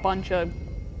with a bunch of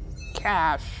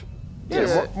cash?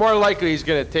 Yeah, more likely he's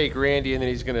gonna take Randy and then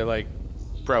he's gonna like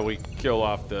probably kill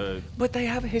off the. But they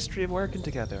have a history of working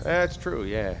together, That's true,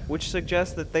 yeah. which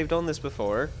suggests that they've done this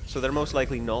before. So they're most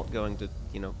likely not going to,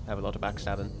 have a lot of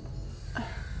backstabbing.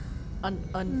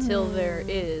 Until there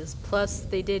is. Plus,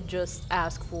 they did just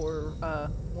ask for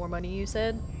more money, you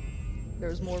said? There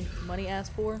was more money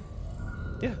asked for?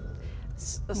 Yeah.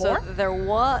 So there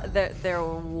was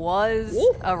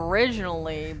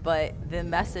originally, but the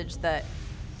message that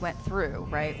went through,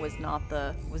 right, was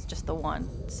just the one.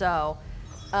 So,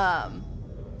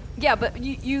 yeah, but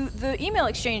the email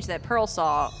exchange that Pearl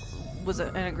saw was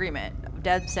an agreement.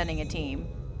 Dev sending a team.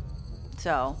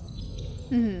 So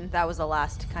that was the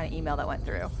last kind of email that went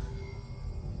through.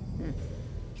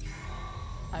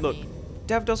 Look,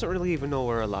 Dev doesn't really even know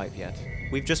we're alive yet.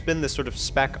 We've just been this sort of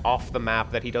speck off the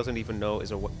map that he doesn't even know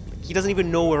he doesn't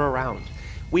even know we're around.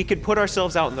 We could put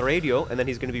ourselves out on the radio, and then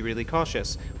he's going to be really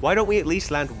cautious. Why don't we at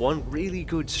least land one really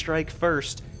good strike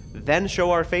first, then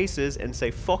show our faces and say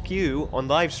 "fuck you" on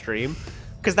live stream?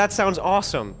 Because that sounds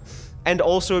awesome, and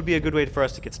also it'd be a good way for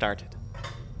us to get started.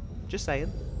 Just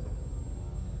saying.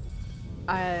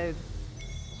 I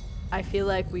feel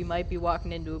like we might be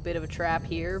walking into a bit of a trap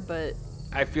here, but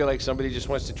I feel like somebody just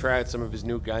wants to try out some of his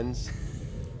new guns.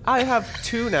 I have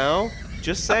 2 now.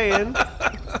 Just saying.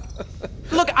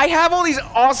 Look, I have all these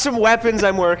awesome weapons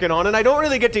I'm working on, and I don't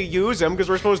really get to use them because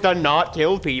we're supposed to not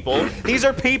kill people. These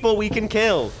are people we can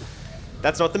kill.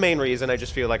 That's not the main reason. I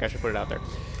just feel like I should put it out there.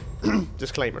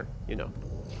 Disclaimer,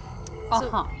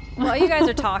 Uh-huh. While you guys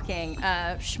are talking,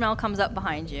 Schmel comes up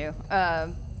behind you.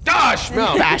 Gosh,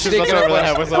 no! Bashes us over the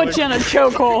head with Put you in a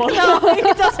chokehold. No, he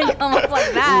doesn't come up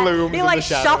like that. Looms He in like the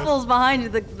shadows. shuffles behind you.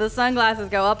 The sunglasses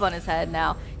go up on his head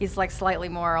now. He's like slightly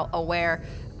more aware,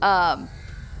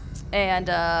 and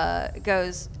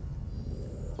goes,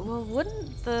 "Well,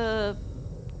 wouldn't the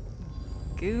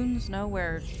goons know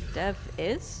where Dev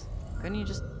is? Couldn't you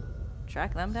just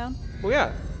track them down?" Well,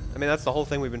 yeah. I mean, that's the whole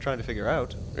thing we've been trying to figure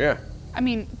out. Yeah. I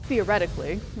mean,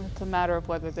 theoretically, it's a matter of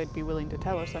whether they'd be willing to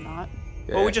tell us or not.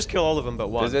 Well, we just kill all of them but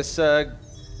one. Does this Man,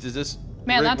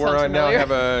 rig that we're sounds on now familiar.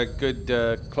 have a good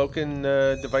cloaking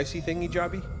devicey thingy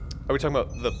jobby? Are we talking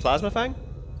about the plasma fang?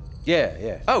 Yeah,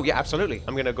 yeah. Oh, yeah, absolutely.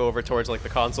 I'm going to go over towards, like, the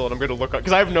console, and I'm going to look up,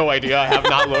 because I have no idea. I have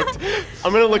not looked.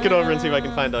 I'm going to look it over and see if I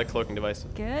can find a cloaking device.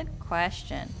 Good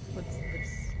question. what's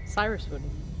Cyrus would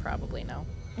probably know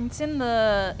It's in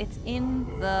the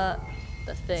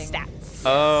the thing. stats.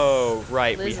 Oh,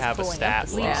 right. Liz We is have a pulling stat up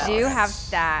the We log. do have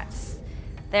stats.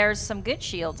 There's some good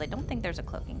shields. I don't think there's a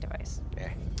cloaking device.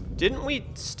 Didn't we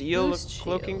steal Whose a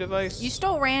cloaking shield? device? You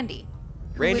stole Randy.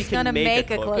 Randy was can gonna make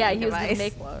make a a cloaking cloaking Yeah, he was device. gonna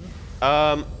make one.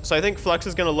 So I think Flux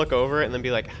is going to look over it and then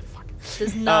be like, ah, fuck.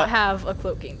 Does not have a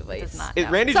cloaking device. Does not. It,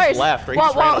 no. Randy Sorry, just left, or he well,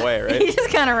 just ran well, away, right? He just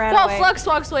kind of ran Well, away. Flux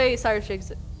walks away. Cyrus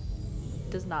shakes it.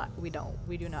 Does not. We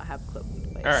do not have a cloaking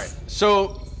device. All right.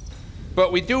 So,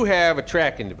 but we do have a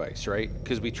tracking device, right?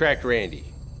 Because we tracked Randy.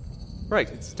 Right,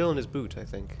 it's still in his boot, I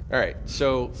think. All right.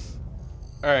 So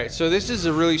this is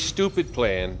a really stupid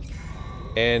plan,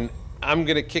 and I'm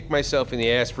gonna kick myself in the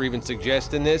ass for even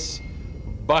suggesting this.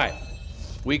 But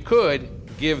we could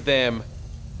give them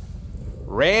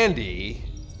Randy,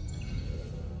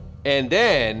 and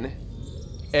then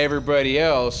everybody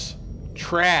else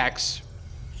tracks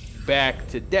back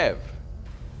to Dev.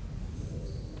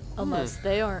 Unless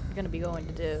they aren't going to be going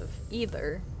to Div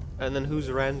either. And then who's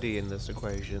Randy in this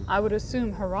equation? I would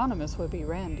assume Hieronymus would be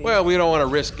Randy. Well, we don't want to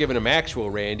risk giving him actual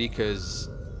Randy, because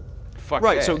fuck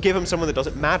Right, that. so give him someone that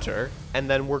doesn't matter, and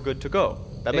then we're good to go.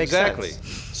 That makes exactly. sense.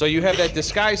 So you have that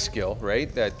disguise skill, right?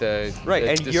 Right, that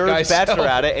and you're disguise better self.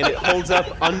 at it, and it holds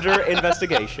up under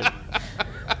investigation.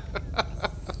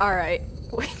 All right.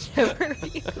 Whichever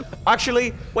of you.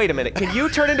 Actually, wait a minute. Can you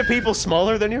turn into people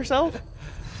smaller than yourself?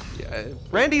 Yeah,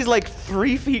 Randy's like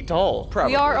 3 feet tall.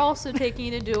 probably. We are also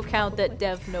taking into account that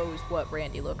Dev knows what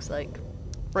Randy looks like.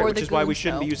 Right, Or which the is why we goons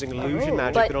shouldn't be know. using illusion Oh.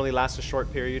 magic But- that only lasts a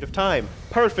short period of time.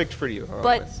 Perfect for you.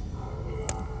 But Artemis.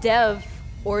 Dev,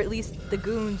 or at least the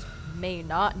goons, may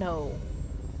not know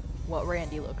what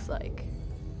Randy looks like.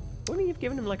 Wouldn't you have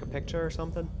given him like a picture or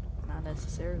something? Not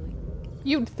necessarily.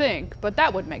 You'd think, but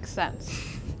that would make sense.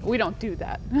 We don't do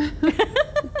that.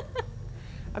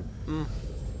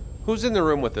 Who's in the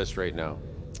room with us right now?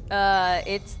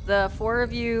 It's the four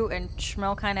of you and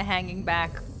Schmel kind of hanging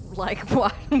back, like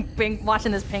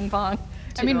watching this ping pong.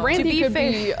 I mean, To Randy be could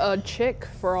fair- be a chick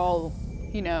for all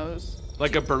he knows.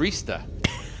 Like a barista.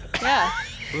 Yeah.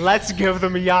 Let's give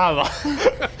them Yama.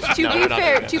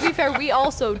 To be fair, we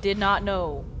also did not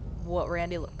know what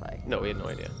Randy looked like. No, we had no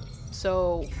idea.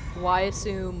 So why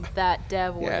assume that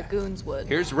Dev or Yeah. the goons would?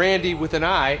 Here's Randy with an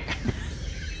eye.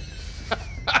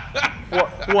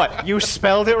 What? You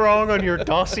spelled it wrong on your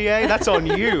dossier? That's on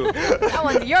you. That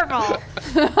one's your fault.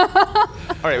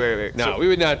 All right, wait. No, So we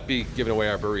would not be giving away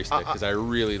our barista because I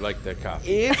really like that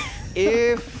coffee.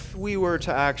 if we were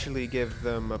to actually give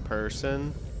them a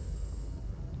person,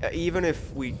 even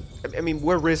if we, I mean,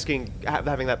 we're risking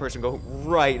having that person go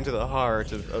right into the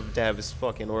heart of Dev's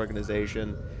fucking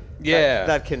organization. Yeah.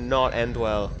 That cannot end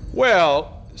well.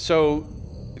 Well, so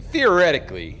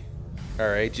theoretically, all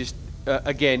right, just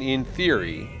again in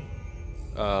theory,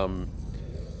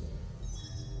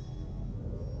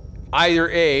 either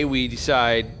A, we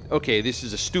decide, okay, this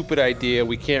is a stupid idea,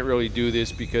 we can't really do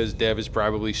this because Dev is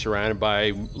probably surrounded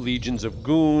by legions of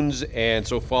goons, and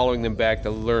so following them back to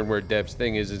learn where Dev's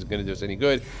thing is isn't going to do us any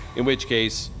good, in which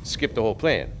case, skip the whole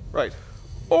plan. Right.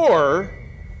 Or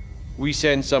we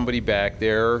send somebody back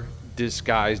there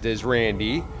disguised as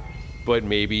Randy, but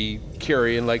maybe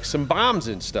carrying like some bombs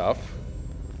and stuff.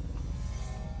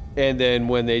 And then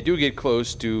when they do get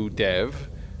close to Dev,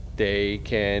 they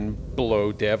can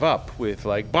blow Dev up with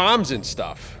like bombs and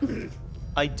stuff.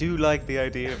 I do like the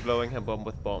idea of blowing him up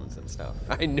with bombs and stuff.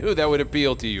 I knew that would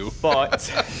appeal to you.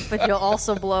 But But you'll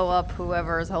also blow up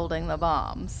whoever's holding the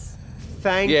bombs.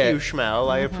 thank Yeah. you, Schmel.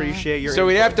 I appreciate your So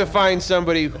we'd have input. to find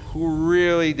somebody who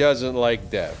really doesn't like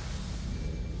Dev.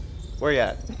 Where you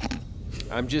at?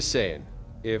 I'm just saying,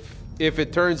 if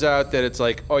it turns out that it's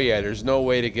like, oh yeah, there's no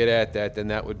way to get at that, then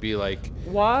that would be like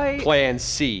Why? Plan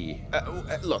C.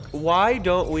 Look, why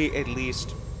don't we at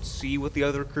least see what the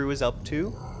other crew is up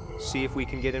to? See if we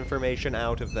can get information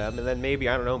out of them, and then maybe,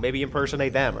 I don't know, maybe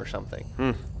impersonate them or something.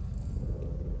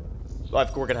 Well,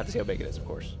 we're gonna have to see how big it is, of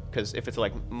course. Because if it's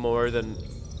like more than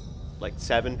like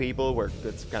 7 people,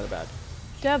 it's kind of bad.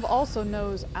 Dev also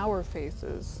knows our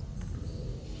faces.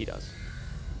 He does.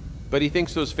 But he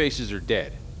thinks those faces are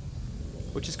dead.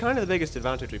 Which is kind of the biggest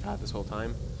advantage we've had this whole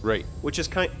time. Right. Which is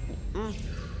kind...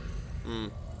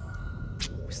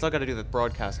 We still gotta do the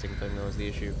broadcasting thing, though, is the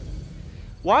issue.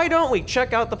 Why don't we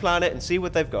check out the planet and see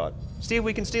what they've got? See if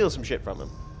we can steal some shit from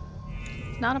them.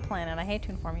 It's not a planet. I hate to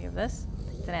inform you of this.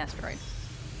 It's an asteroid.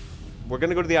 We're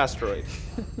gonna go to the asteroid.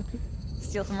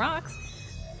 Steal some rocks.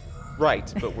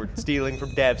 Right, but we're stealing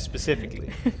from Dev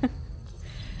specifically.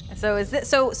 So is this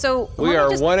so? We let me are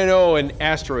just- 1-0 in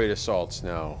asteroid assaults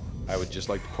now. I would just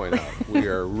like to point out we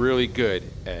are really good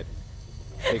at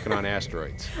taking on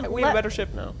asteroids. We have a better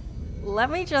ship now. Let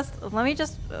me just.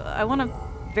 I want to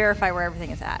verify where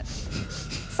everything is at.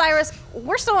 Cyrus,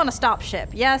 we're still on a stop ship.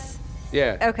 Yes.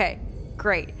 Yeah. Okay.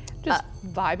 Great. Just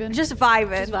vibing. Just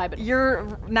vibing. Just vibing.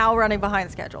 You're now running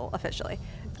behind schedule officially.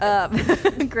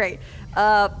 Great.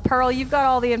 Pearl, you've got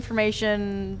all the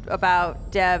information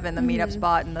about Dev and the meetup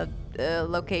spot and the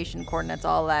location coordinates,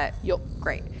 all that. Yup.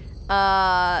 Great.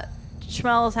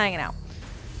 Schmel is hanging out.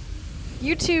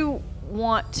 You two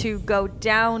want to go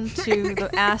down to the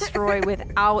asteroid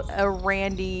without a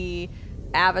Randy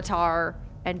avatar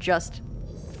and just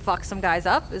fuck some guys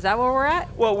up? Is that where we're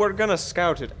at? Well, we're gonna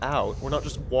scout it out. We're not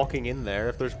just walking in there.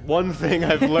 If there's one thing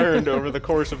I've learned over the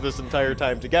course of this entire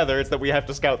time together, it's that we have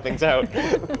to scout things out.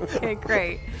 Okay,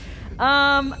 great.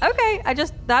 Okay,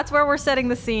 that's where we're setting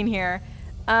the scene here.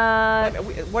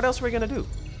 What else are we gonna do?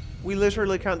 We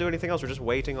literally can't do anything else. We're just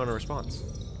waiting on a response.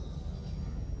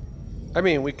 I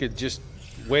mean, we could just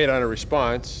wait on a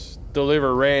response,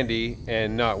 deliver Randy,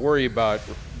 and not worry about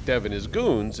Dev and his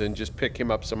goons and just pick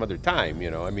him up some other time, you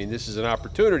know? I mean, this is an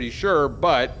opportunity, sure,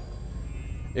 but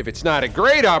if it's not a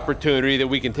great opportunity that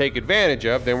we can take advantage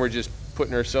of, then we're just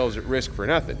putting ourselves at risk for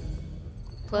nothing.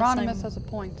 Plus, Hieronymus has a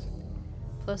point.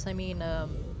 Plus, I mean,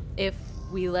 if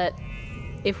we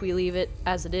leave it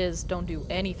as it is, don't do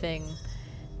anything,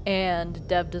 and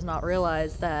Dev does not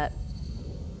realize that,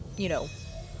 you know,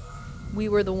 we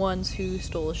were the ones who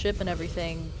stole the ship and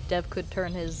everything, Dev could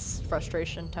turn his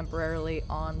frustration temporarily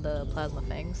on the plasma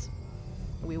fangs.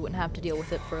 We wouldn't have to deal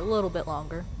with it for a little bit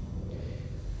longer.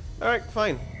 All right,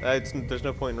 fine. There's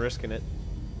no point in risking it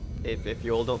if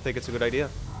you all don't think it's a good idea.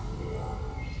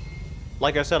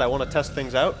 Like I said, I want to test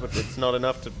things out, but it's not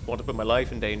enough to want to put my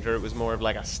life in danger. It was more of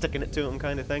like a sticking it to them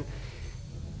kind of thing.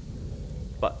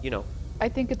 But, you know, I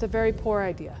think it's a very poor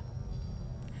idea.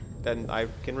 then I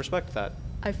can respect that.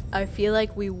 I feel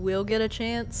like we will get a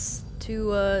chance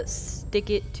to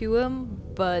stick it to him,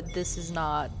 but this is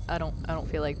not. I don't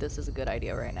feel like this is a good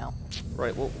idea right now.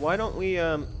 Right, well, why don't we,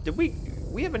 did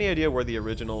we have any idea where the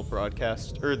original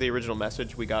broadcast, or the original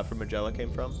message we got from Magella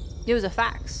came from? It was a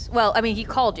fax. Well, I mean, he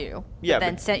called you, Yeah,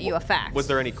 then but sent you a fax. Was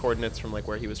there any coordinates from, like,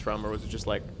 where he was from, or was it just,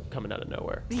 like, coming out of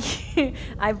nowhere?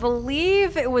 I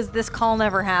believe it was this call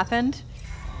never happened.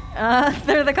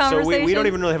 Through the So conversation. we don't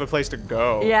even really have a place to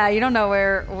go. Yeah, you don't know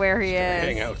where he is.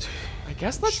 Hang out. I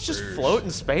guess let's just float in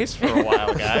space for a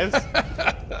while, guys.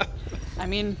 I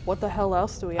mean, what the hell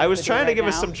else do we have I was to do trying to right give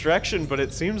us now? some direction, but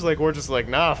it seems like we're just like,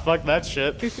 nah, fuck that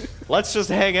shit. Let's just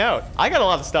hang out. I got a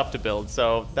lot of stuff to build,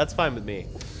 so that's fine with me.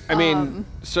 I mean,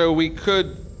 so we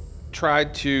could try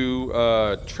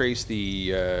to trace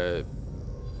the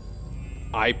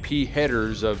IP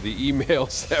headers of the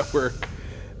emails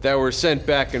that were sent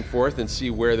back and forth and see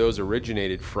where those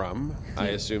originated from. I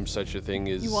assume such a thing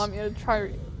is. You want me to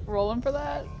try rolling for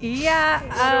that?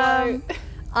 Yeah,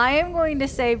 I am going to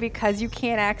say because you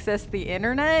can't access the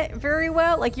internet very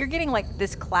well, like you're getting like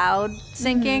this cloud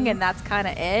syncing and that's kind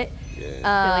of it. Feel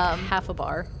like half a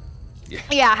bar.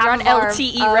 Yeah, how You're on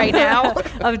LTE right now.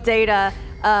 of data.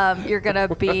 You're gonna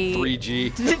be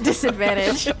 3G.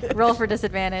 disadvantage. Roll for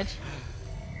disadvantage.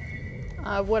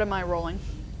 What am I rolling?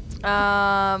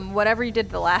 Whatever you did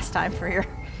the last time for your.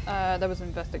 That was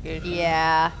investigation.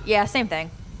 Yeah, same thing.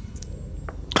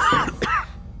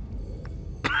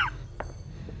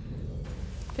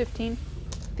 15.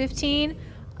 15.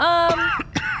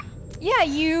 Yeah,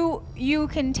 you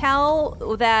can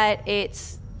tell that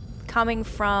it's coming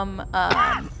from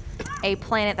a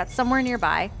planet that's somewhere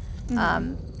nearby.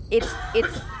 It's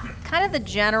kind of the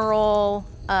general.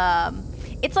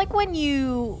 It's like when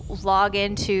you log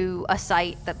into a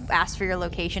site that asks for your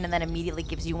location and then immediately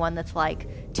gives you one that's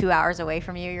like 2 hours away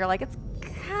from you. You're like, it's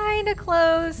kind of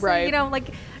close, Right. You know, like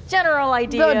general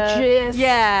idea. The gist.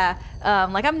 Yeah.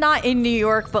 Like I'm not in New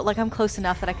York, but like I'm close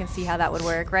enough that I can see how that would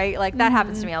work, right? Like that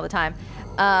happens to me all the time.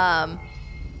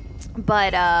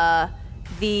 But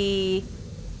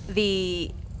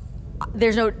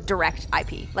there's no direct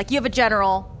IP. Like you have a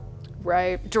general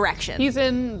Right. direction. He's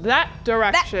in that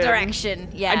direction. that direction.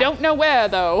 Yeah. I don't know where,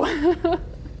 though.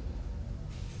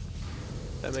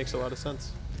 That makes a lot of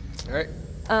sense. All right.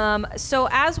 So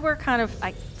as we're kind of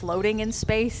like floating in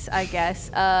space, I guess,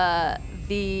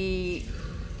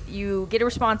 you get a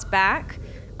response back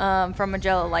from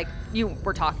Magella, like you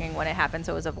were talking when it happened,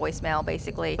 so it was a voicemail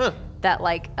basically that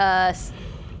like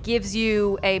gives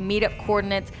you a meetup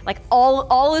coordinates. Like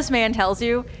all this man tells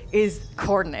you is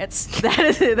coordinates.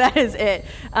 That is it.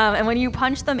 And when you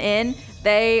punch them in,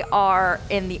 they are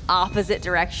in the opposite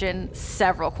direction,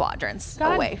 several quadrants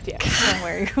away from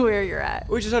where you're at.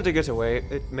 We just have to get away.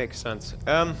 It makes sense.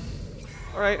 All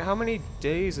right, how many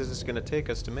days is this gonna take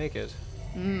us to make it?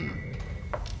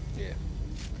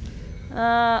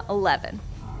 Yeah. 11.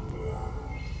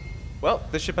 Well,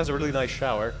 this ship has a really nice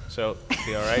shower, so it'll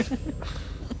be all right.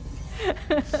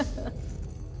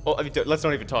 Well, I mean, let's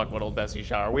not even talk about old Bessie's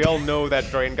shower. We all know that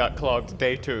drain got clogged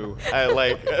day 2.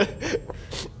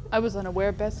 I was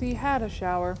unaware Bessie had a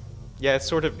shower. Yeah,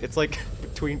 it's like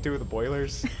between 2 of the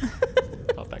boilers.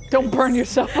 Not that Don't great. burn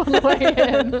yourself on the way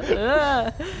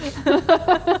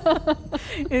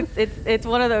in. It's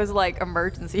one of those like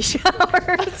emergency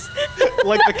showers.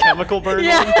 Like the chemical burn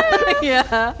one?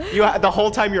 Yeah. The whole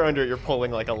time you're under it, you're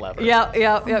pulling like a lever. Yep.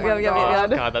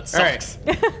 God. God, that sucks.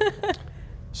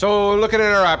 So looking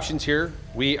at our options here,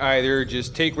 we either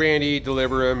just take Randy,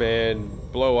 deliver him,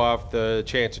 and blow off the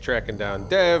chance of tracking down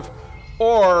Dev,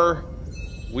 or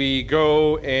we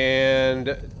go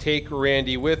and take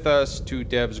Randy with us to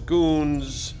Dev's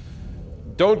goons.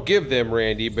 Don't give them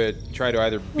Randy, but try to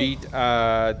either beat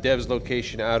Dev's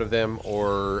location out of them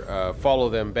or follow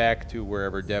them back to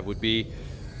wherever Dev would be.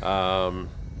 I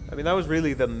mean, that was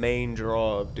really the main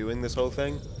draw of doing this whole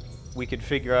thing. We could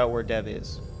figure out where Dev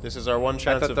is. This is our one I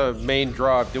chance thought of... the main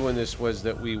draw of doing this was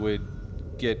that we would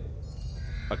get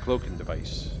a cloaking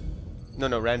device.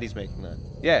 No, Randy's making that.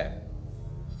 Yeah,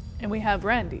 And we have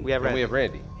Randy. We have and Randy. we have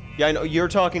Randy. Yeah, I know. You're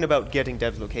talking about getting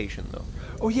Dev's location, though.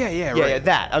 Oh yeah, Yeah,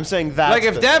 that. I'm saying that. Like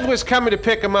if Dev was coming to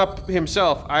pick him up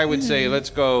himself, I would say let's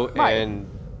go Right. and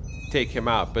take him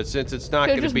out. But since it's not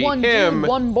Could've going to just be one him, dude,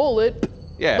 one bullet.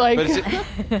 yeah. like-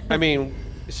 But I mean,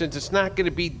 since it's not going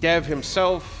to be Dev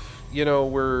himself, you know,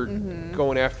 we're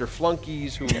going after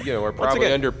flunkies who, you know, are probably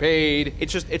again, underpaid.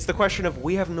 It's the question of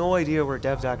we have no idea where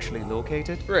Dev's actually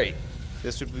located. Right.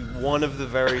 This would be one of the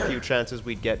very few chances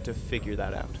we'd get to figure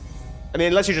that out. I mean,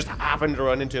 unless you just happen to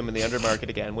run into him in the undermarket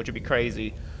again, which would be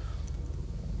crazy.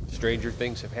 Stranger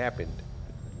things have happened.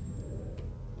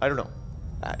 I don't know.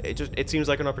 It seems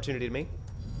like an opportunity to me.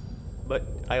 But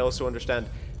I also understand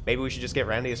maybe we should just get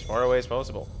Randy as far away as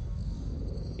possible.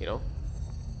 You know?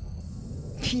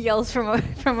 He yells from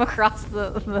across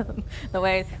the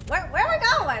way. Where are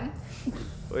we going?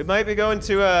 We might be going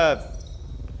to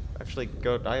actually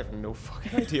go. I have no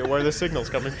fucking idea where the signal's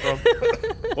coming from.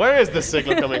 Where is the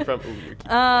signal coming from? Ooh, you're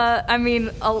I mean,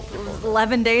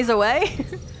 11 days away.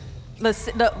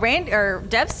 The Rand or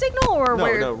Dev's signal or No,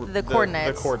 where no, the the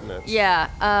coordinates? coordinates.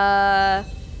 Yeah.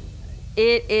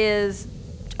 It is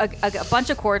a bunch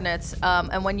of coordinates,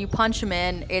 and when you punch them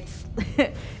in,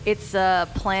 it's a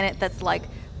planet that's like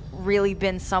really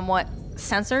been somewhat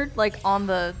censored, like on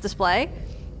the display.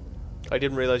 I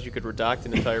didn't realize you could redact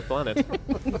an entire planet.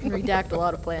 Redact a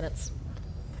lot of planets.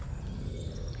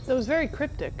 That was very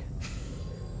cryptic.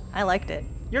 I liked it.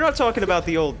 You're not talking about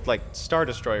the old like Star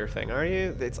Destroyer thing, are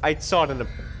you? I saw it in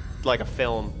a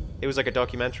film. It was like a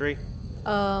documentary.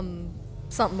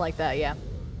 Something like that, yeah.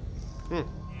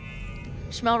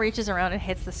 Shmel reaches around and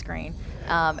hits the screen,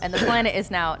 and the planet is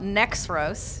now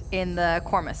Nexros in the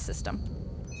Cormus system.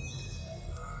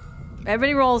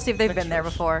 Everybody roll, see if they've been there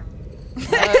before.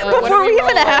 Before we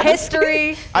even ask.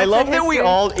 History. I What's love a that we history?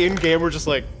 all in game were just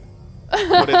like,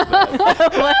 what is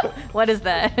that? What is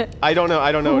that? I don't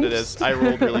know what it is. I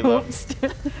rolled really low.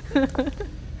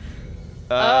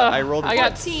 I rolled. I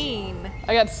got 14.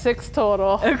 I got 6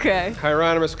 total. Okay.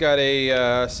 Hieronymus got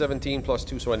a 17 plus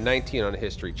 2, so a 19 on a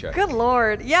history check. Good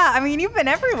lord. Yeah, I mean, you've been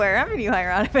everywhere, haven't you,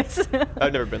 Hieronymus?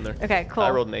 I've never been there. Okay, cool.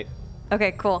 I rolled an 8.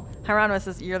 Okay, cool.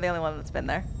 Hieronymus, you're the only one that's been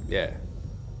there. Yeah.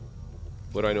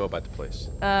 What do I know about the place?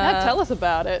 Yeah, tell us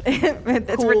about it.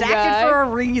 It's Cool redacted guy. for a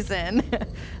reason.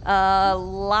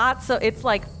 Lots of, it's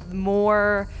like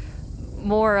more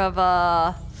of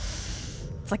a,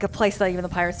 it's like a place that even the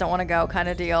pirates don't want to go kind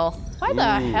of deal. Why the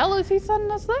hell is he sending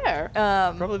us there?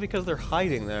 Probably because they're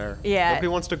hiding there. Yeah. Nobody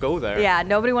wants to go there. Yeah,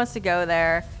 nobody wants to go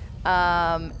there.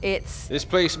 It's This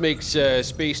place makes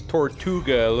Space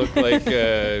Tortuga look like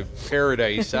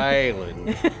Paradise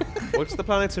Island. What's the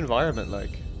planet's environment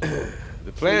like?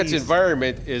 The planet's Please.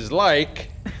 environment is like...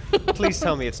 Please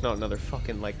tell me it's not another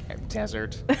fucking like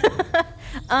desert.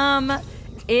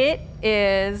 it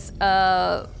is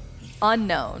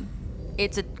unknown.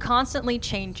 It's a constantly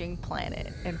changing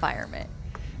planet environment.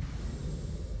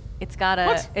 It's got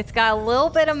a little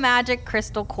bit of magic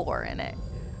crystal core in it.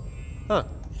 Huh.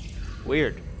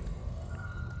 Weird.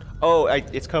 Oh,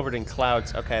 it's covered in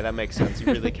clouds. Okay, that makes sense. You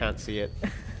really can't see it.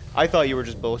 I thought you were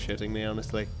just bullshitting me,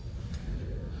 honestly.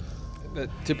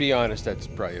 To be honest, that's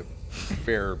probably a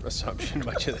fair assumption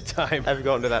much of the time. I've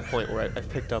gotten to that point where I've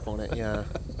picked up on it, yeah.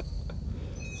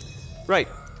 Right.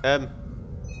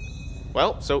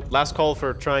 Well, so last call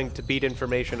for trying to beat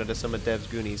information out of some of Dev's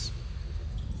Goonies.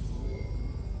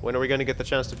 When are we going to get the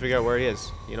chance to figure out where he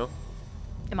is, you know?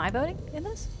 Am I voting in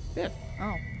this? Yeah.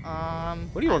 Oh,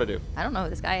 What do you want to do? I don't know who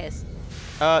this guy is.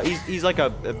 He's like a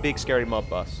big scary mob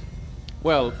boss.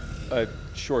 Well, a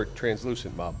short,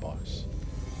 translucent mob boss.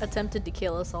 Attempted to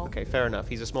kill us all. Okay, fair enough.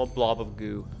 He's a small blob of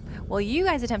goo. Well, you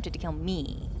guys attempted to kill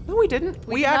me. No, we didn't.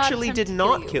 We did not actually attempt did to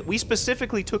not kill kill. you. We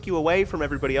specifically took you away from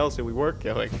everybody else who we were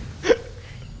killing.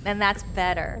 And that's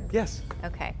better. Yes.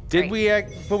 Okay. Did great.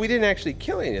 but we didn't actually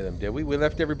kill any of them, did we? We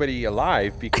left everybody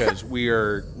alive because we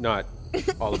are not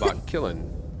all about killing.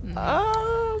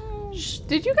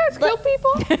 Did you guys kill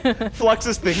people? Flux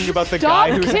is thinking about the Stop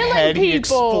guy whose killing head he people.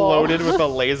 exploded with a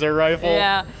laser rifle.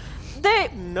 Yeah.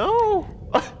 No.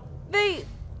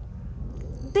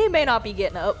 They may not be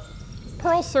getting up.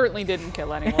 Pearl certainly didn't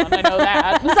kill anyone. I know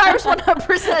that. Cyrus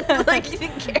 100% like he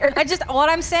didn't care. What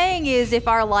I'm saying is if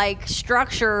our like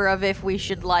structure of if we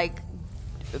should like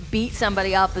beat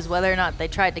somebody up is whether or not they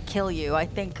tried to kill you, I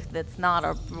think that's not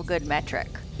a good metric.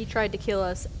 He tried to kill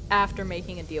us after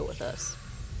making a deal with us.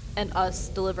 And us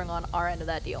delivering on our end of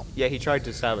that deal. Yeah, he tried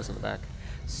to stab us in the back.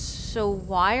 So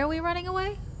why are we running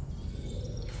away?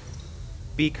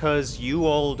 Because you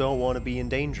all don't want to be in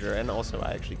danger, and also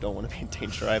I actually don't want to be in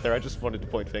danger either. I just wanted to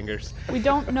point fingers. We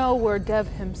don't know where Dev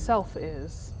himself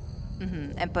is.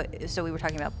 So we were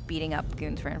talking about beating up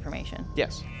goons for information.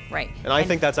 Yes. Right. And I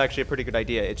think that's actually a pretty good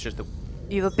idea. It's just that,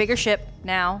 You have a bigger ship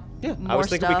now. yeah, More I was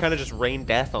thinking stuff. we kind of just rain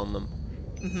death on them.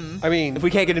 I mean, If we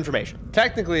can't get information.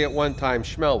 technically at one time,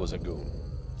 Schmel was a goon.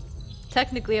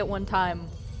 Technically, at one time,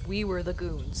 we were the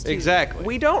goons. Too. Exactly.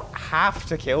 We don't have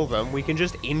to kill them. We can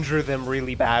just injure them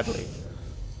really badly.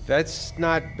 That's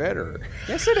not better.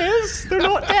 Yes, it is. They're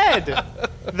not dead.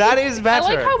 That is I better.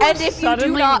 like how we're And if you do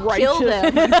suddenly not kill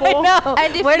righteous them, people. No.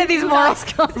 And if Where you did these do morals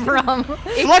come from?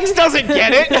 Flux doesn't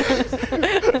get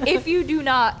it. If you do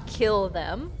not kill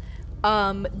them,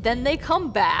 then they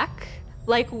come back,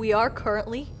 like we are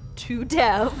currently, to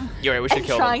Dev. You're right, we should and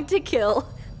kill them. trying to kill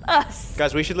us.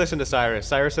 Guys, we should listen to Cyrus.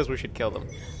 Cyrus says we should kill them.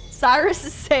 Cyrus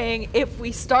is saying if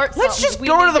we start Let's something, just we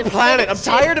go to need the planet. I'm finish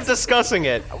tired it. of discussing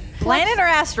it. Planet or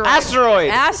asteroid? Asteroid.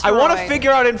 I want to Asteroid.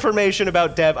 figure out information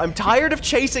about Dev. I'm tired of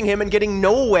chasing him and getting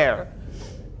nowhere.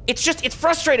 It's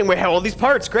frustrating. We have all these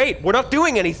parts. Great. We're not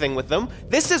doing anything with them.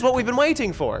 This is what we've been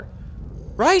waiting for.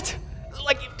 Right?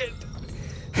 Like,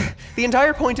 the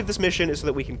entire point of this mission is so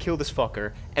that we can kill this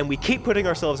fucker, and we keep putting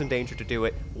ourselves in danger to do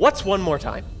it. What's one more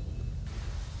time?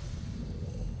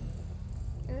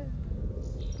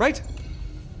 Right?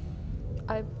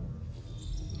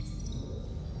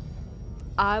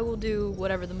 I will do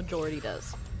whatever the majority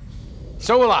does.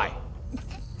 So will I.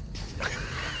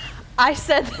 I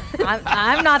said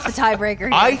I'm not the tiebreaker here.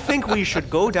 I think we should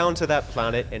go down to that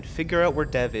planet and figure out where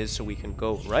Dev is so we can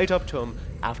go right up to him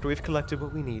after we've collected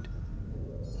what we need.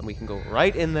 And we can go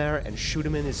right in there and shoot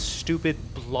him in his stupid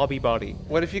blobby body.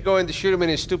 What if you go in to shoot him in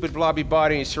his stupid blobby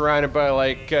body and he's surrounded by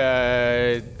like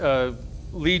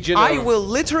legion I of... will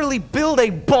literally build a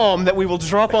bomb that we will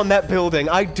drop on that building.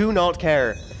 I do not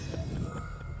care.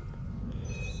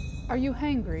 Are you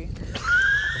hangry?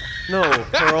 No,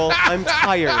 Pearl, I'm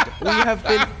tired.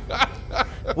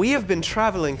 We have been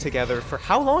traveling together for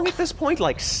how long at this point?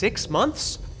 Like 6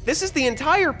 months? This is the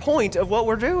entire point of what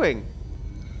we're doing.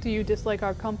 Do you dislike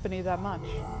our company that much?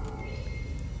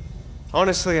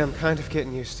 Honestly, I'm kind of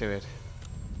getting used to it.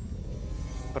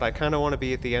 But I kind of want to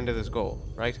be at the end of this goal,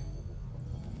 right?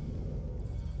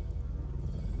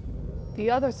 The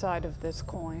other side of this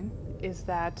coin is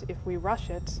that if we rush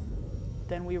it,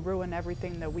 then we ruin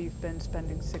everything that we've been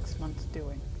spending 6 months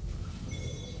doing.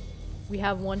 we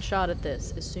have one shot at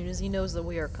this. As soon as he knows that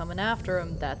we are coming after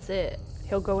him, that's it.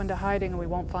 He'll go into hiding and we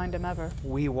won't find him ever.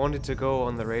 We wanted to go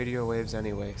on the radio waves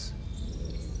anyways.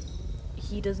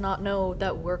 He does not know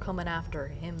that we're coming after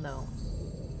him, though.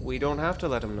 We don't have to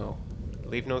let him know.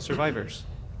 Leave no survivors.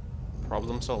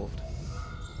 Problem solved.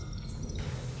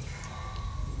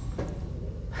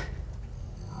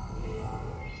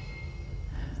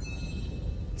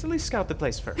 Let's at least scout the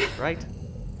place first, right?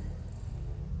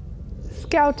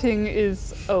 Scouting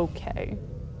is okay.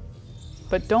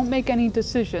 But don't make any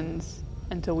decisions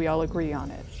until we all agree on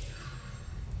it.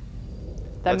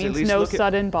 That Let's at means least no look at-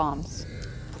 sudden bombs.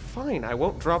 Fine, I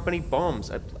won't drop any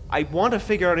bombs. I want to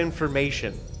figure out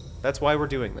information. That's why we're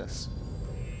doing this.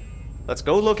 Let's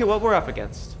go look at what we're up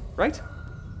against, right?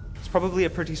 It's probably a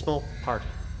pretty small party.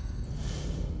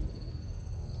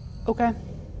 Okay.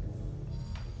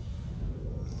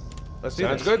 Let's do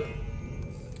Sounds this. good.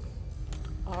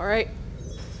 All right.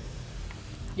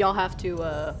 Y'all have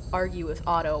to argue with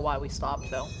Otto why we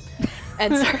stopped, though.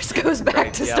 And Cyrus goes back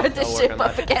Right, to yeah, start the I'll work ship on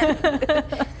up that.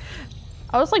 again.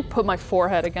 I was like put my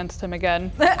forehead against him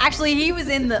again. Actually, he was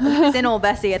in Old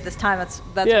Bessie at this time.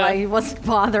 That's Yeah. why he wasn't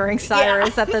bothering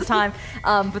Cyrus at the time.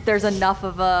 But there's enough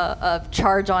of a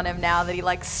charge on him now that he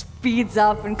like speeds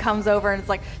up and comes over and it's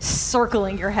like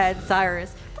circling your head,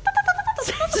 Cyrus.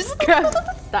 Just grab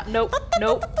that. Nope,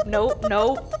 nope, nope,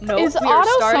 nope, nope. Is We are Otto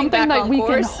starting something back that on we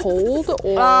course. can hold,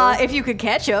 or If you could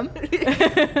catch him.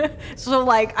 So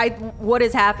like, what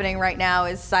is happening right now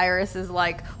is Cyrus is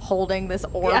like holding this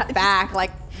orb Yeah. back, like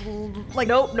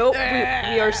Nope, nope.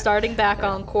 We are starting back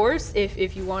on course.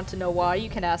 If you want to know why, you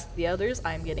can ask the others.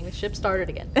 I'm getting the ship started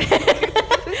again.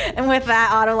 And with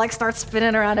that, Otto like starts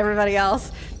spinning around everybody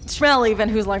else. Schmel even,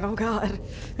 who's like, oh god,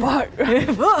 fuck,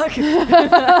 fuck,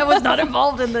 I was not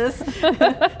involved in this.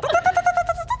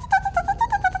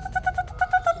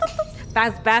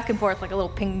 Back and forth like a little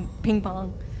ping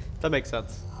pong. That makes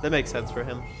sense. That makes sense for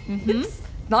him.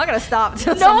 Not gonna stop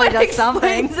until No somebody one does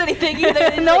something. explains anything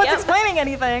either. No one's Yep. explaining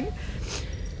anything.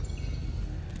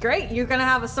 Great, you're gonna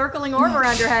have a circling orb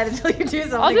around your head until you do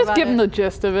something. I'll just about give him it. the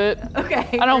gist of it.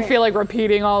 Okay. I don't great. feel like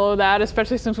repeating all of that,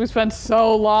 especially since we spent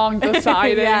so long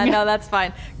deciding. Yeah, no, that's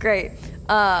fine. Great.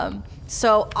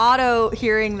 So Otto,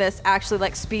 hearing this, actually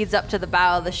like speeds up to the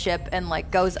bow of the ship and like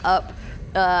goes up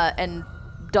and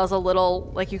does a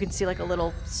little, like you can see like a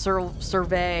little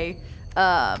survey.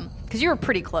 Because you were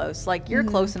pretty close. Like you're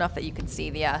close enough that you can see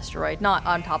the asteroid, not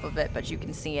on top of it, but you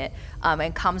can see it.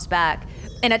 And comes back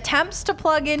and attempts to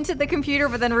plug into the computer,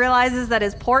 but then realizes that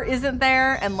his port isn't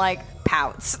there and like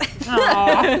pouts.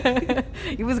 Aw.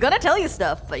 He was gonna tell you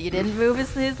stuff, but you didn't move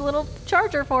his little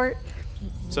charger for it.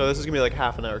 So this is gonna be like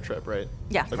half an hour trip, right?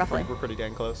 Yeah, Like, roughly. We're pretty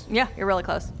dang close. Yeah, you're really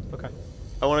close. Okay.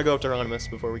 I want to go up to Hieronymus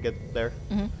before we get there.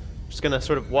 Just gonna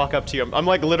sort of walk up to you. I'm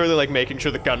like literally like making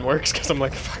sure the gun works because I'm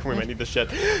like, fuck, we might need this shit.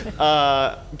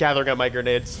 Gathering up my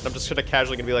grenades. I'm just sort of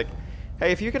casually gonna be like,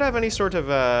 hey, if you could have any sort of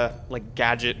like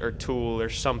gadget or tool or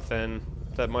something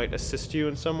that might assist you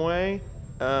in some way,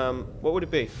 what would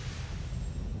it be?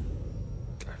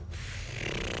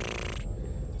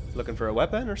 Looking for a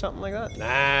weapon or something like that?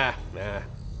 Nah.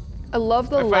 I love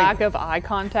the If I- lack of eye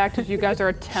contact as you guys are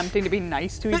attempting to be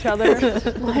nice to each other.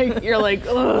 Like, you're like,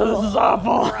 ugh, this is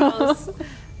awful.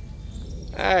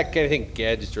 I kind of think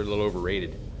gadgets are a little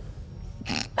overrated.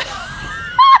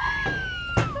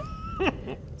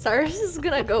 Cyrus is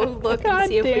gonna go look God and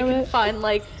see if we damn can it. find,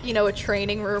 like, you know, a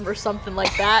training room or something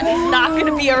like that. He's not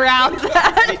gonna be around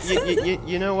that.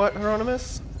 You know what,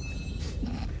 Hieronymus?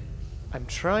 I'm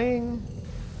trying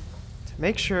to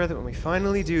make sure that when we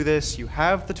finally do this, you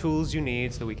have the tools you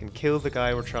need so we can kill the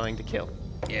guy we're trying to kill.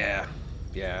 Yeah.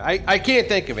 I can't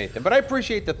think of anything, but I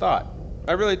appreciate the thought.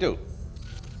 I really do.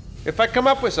 If I come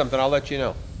up with something, I'll let you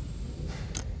know.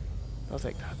 I'll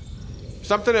take that.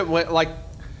 Something that went like,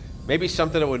 maybe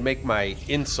something that would make my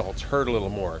insults hurt a little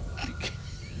more.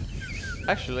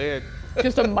 Actually,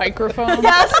 Just a microphone. Yeah,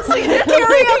 I was just like,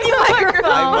 karaoke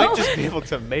microphone. I might just be able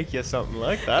to make you something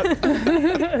like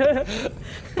that.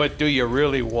 But do you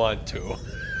really want to?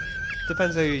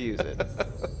 Depends how you use it.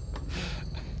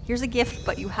 Here's a gift,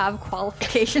 but you have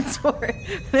qualifications for it.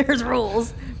 There's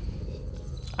rules.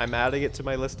 I'm adding it to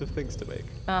my list of things to make.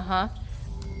 Uh-huh.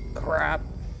 Crap.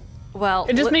 Well,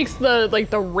 It just makes the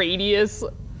radius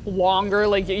longer.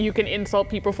 Like, you can insult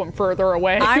people from further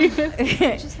away.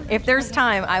 if there's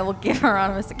time, I will give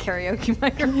Hieronymus a karaoke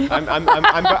microphone.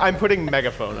 I'm putting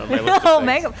megaphone on my list Oh, of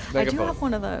things. I do Megaphone. have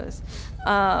one of those.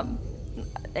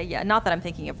 Yeah, not that I'm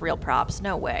thinking of real props.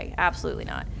 No way. Absolutely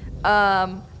not.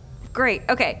 Great.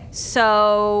 Okay,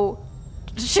 so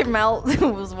Shamel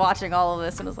was watching all of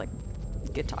this and was like,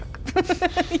 good talk. You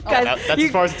guys- That's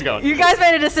as far as it's going. You guys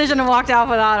made a decision and walked out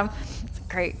without him.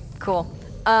 Great. Cool.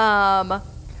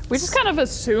 We just kind of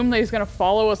assume that he's gonna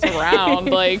follow us around.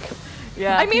 Like,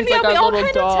 Yeah. I mean, He's like we our all little kind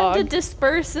of dog. tend to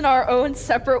disperse in our own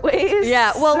separate ways.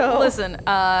 Yeah, well, so- listen,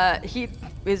 he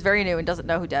is very new and doesn't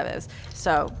know who Dev is,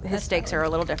 so his stakes are a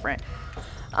little different.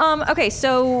 Okay,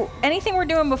 so anything we're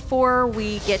doing before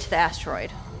we get to the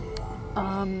asteroid?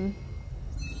 can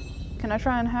I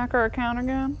try and hack our account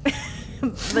again?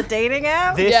 The dating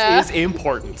app? This Yeah. is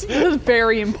important. This is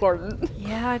very important.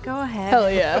 Yeah, go ahead.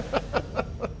 Hell yeah.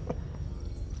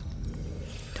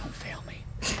 Don't fail me.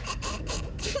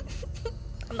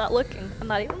 I'm not looking. I'm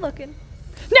not even looking.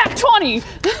 Nat 20!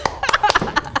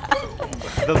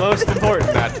 The most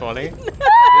important, Nat 20. Yes.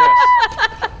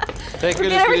 Thank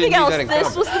goodness we Everything didn't else, use that in this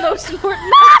common. was the most important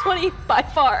Nat 20 by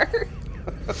far.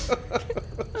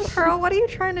 Pearl, what are you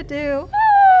trying to do?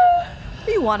 What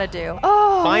do you want to do?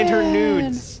 Oh, Find her man.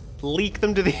 nudes. Leak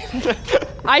them to the internet.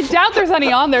 I doubt there's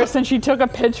any on there since she took a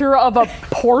picture of a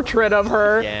portrait of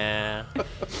her. Yeah.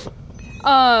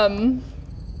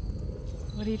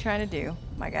 What are you trying to do,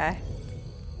 my guy?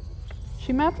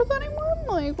 She mapped with anyone?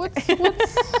 Like, what's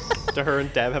Do her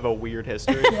and Deb have a weird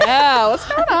history? yeah, what's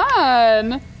going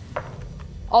on?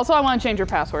 Also, I want to change your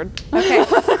password. Okay,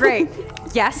 great.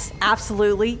 Yes,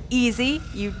 absolutely. Easy.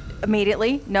 You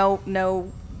immediately. No,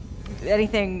 nothing's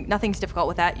difficult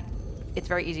with that. It's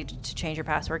very easy to change your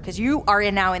password because you are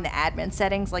now in the admin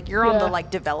settings. Like you're on the Yeah. like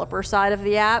developer side of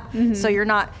the app, so you've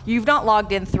not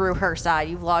logged in through her side.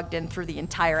 You've logged in through the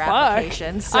entire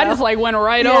application. So. I just like went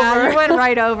right Yeah, over. you went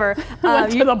right over.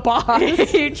 Went to the boss.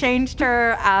 You changed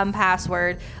her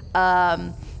password.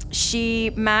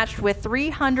 She matched with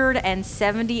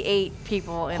 378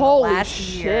 people in Holy the last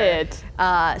year. shit.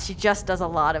 She just does a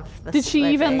lot of the Did she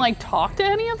even swiping. like talk to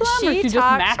any of them, or She she just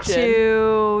talked matched it?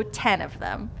 to 10 of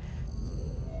them.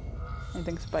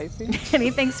 Anything spicy?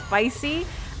 Anything spicy? Is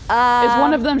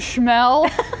one of them Schmel?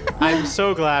 I'm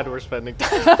so glad we're spending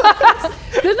time.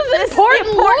 This is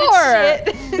important lore.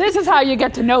 This is how you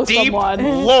get to know Deep someone.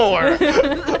 lore.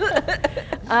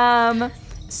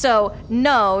 So,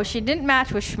 no, she didn't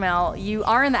match with Schmel. You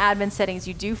are in the admin settings.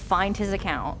 You do find his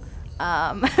account.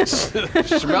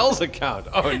 Schmel's account.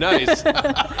 Oh, nice.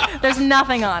 There's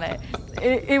nothing on it.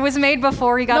 It was made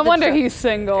before he got No the wonder jo- he's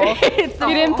single. He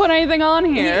didn't put anything on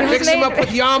here. Fix him up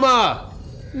with Yama.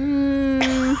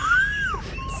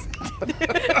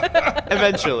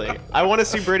 Eventually. I want to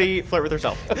see Brittany flirt with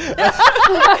herself.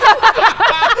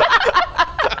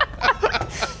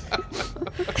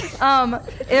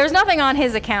 There's nothing on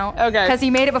his account. Okay. Because he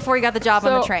made it before he got the job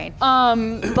on the train.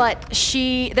 But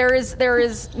there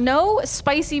is no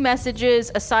spicy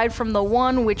messages aside from the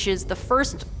one, which is the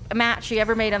first match she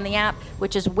ever made on the app,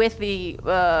 which is with the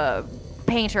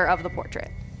painter of the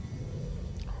portrait.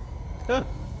 Huh.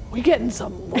 We getting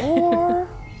some more?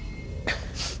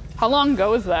 How long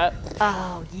ago was that?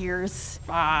 Oh, years.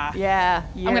 Ah, Yeah,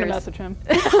 years. I'm gonna message him.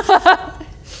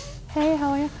 Hey,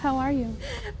 how are you?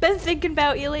 Been thinking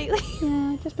about you lately.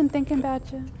 Yeah, just been thinking about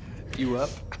you. You up?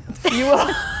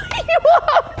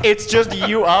 It's just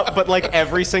you up, but like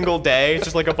every single day,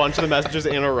 just like a bunch of the messages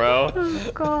in a row.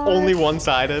 Oh, God. Only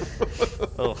one-sided.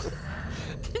 Ugh.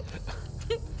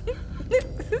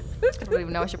 I don't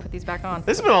even know I should put these back on.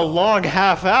 This has been a long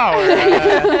half hour.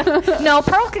 No,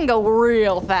 Pearl can go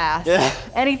real fast. Yeah.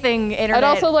 Anything internet. I'd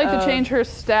also like to change her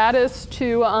status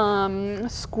to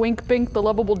Squink Bink the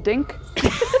Lovable Dink.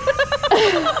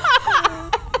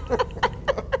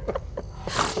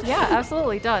 Yeah,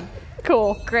 absolutely done.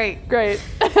 Cool. Great. Great.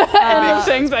 And the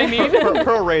things I need.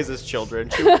 Pearl raises children.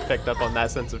 She picked up on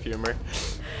that sense of humor.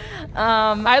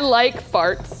 I like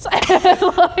farts.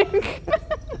 like,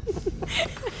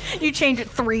 You change it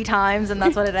 3 times, and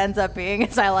that's what it ends up being.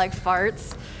 Is I like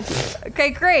farts.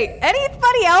 Okay, great.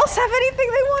 Anybody else have anything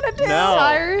they want to do? No.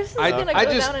 Cyrus is I- gonna I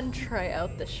go just- down and try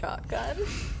out the shotgun.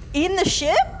 In the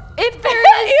ship? If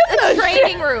there is a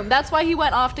training room, that's why he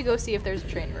went off to go see if there's a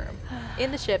training room.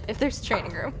 In the ship, if there's a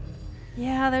training room.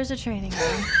 Yeah, there's a training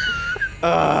room.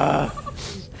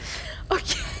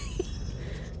 Okay.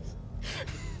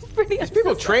 Pretty These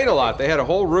people train a lot. They had a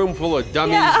whole room full of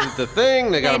dummies Yeah. with the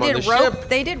thing. They got them on the ship.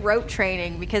 They did rope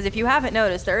training because if you haven't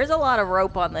noticed, there is a lot of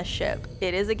rope on this ship.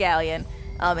 It is a galleon,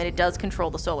 and it does control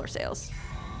the solar sails.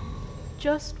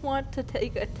 just want to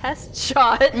take a test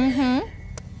shot.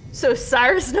 So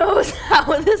Cyrus knows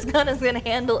how this gun is gonna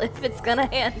handle if it's gonna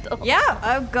handle.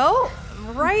 Yeah, go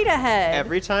right ahead.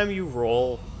 Every time you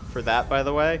roll for that, by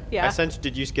the way, Yeah.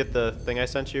 did you get the thing I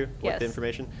sent you with Yes. the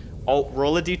information?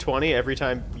 Roll a d20 every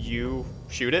time you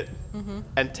shoot it,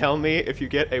 and tell me if you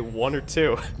get a 1 or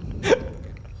 2.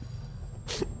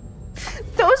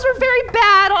 Those were very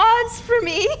bad odds for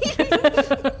me.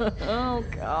 Oh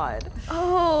God.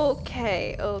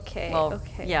 okay. Well,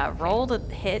 okay. yeah, roll to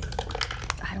hit.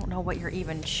 I don't know what you're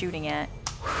even shooting at.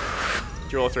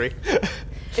 Did you roll a 3?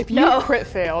 if you No. crit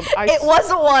failed, It was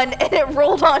a 1 and it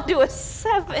rolled onto a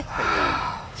 7.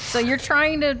 So you're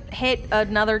trying to hit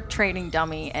another training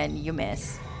dummy and you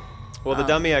miss. Well, the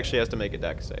dummy actually has to make a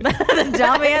dex save. The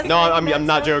dummy has No, I'm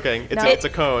not joking. It's, No. it's a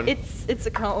cone. It's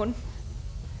a cone.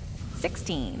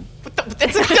 16.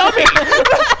 It's a dummy!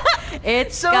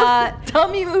 It's So got,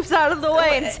 dummy moves out of the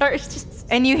way and starts just.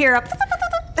 and you hear a.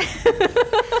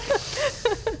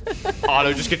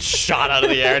 Otto just gets shot out of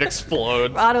the air and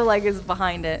explodes. Otto leg is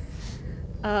behind it.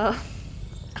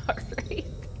 Alright.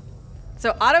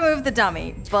 So Otto moved the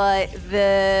dummy, but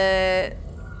the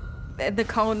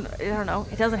cone, I don't know,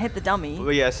 it doesn't hit the dummy.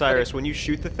 But yeah, Cyrus, when you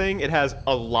shoot the thing, it has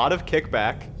a lot of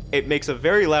kickback. It makes a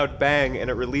very loud bang, and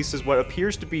it releases what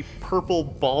appears to be purple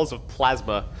balls of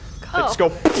plasma that just go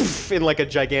poof in like a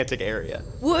gigantic area.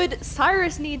 Would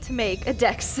Cyrus need to make a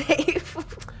dex save?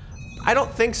 I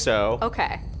don't think so.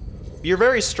 Okay. You're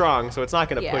very strong, so it's not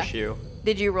going to Yeah. push you.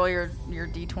 Did you roll your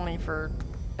d20 for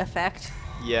effect?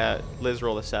 Yeah, Liz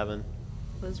rolled a 7.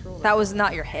 Let's roll That was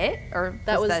not your hit, or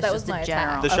That was- that's that just was a my general?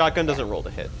 attack. The Okay. shotgun doesn't roll to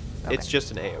hit. Okay. It's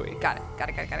just an AoE. Got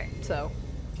it. So.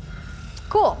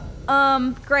 Cool.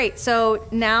 Great. So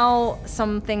now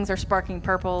some things are sparking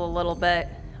purple a little bit.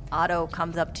 Otto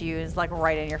comes up to you, is like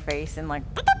right in your face, and like.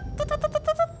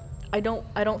 I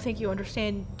don't think you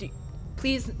understand.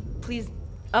 Please,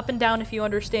 up and down if you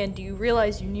understand. Do you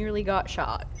realize you nearly got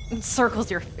shot? Circles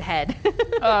your head.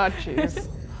 oh jeez.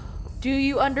 Do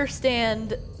you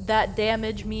understand that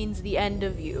damage means the end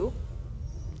of you?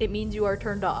 It means you are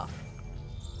turned off.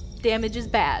 Damage is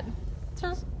bad.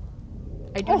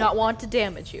 I do not want to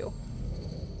damage you.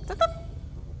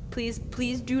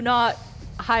 Please do not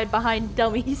hide behind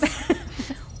dummies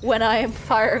when I am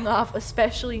firing off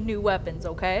especially new weapons,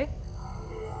 okay?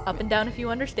 Up and down if you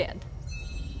understand.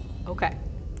 Okay.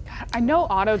 I know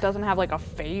Otto doesn't have like a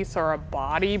face or a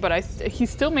body, but he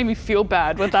still made me feel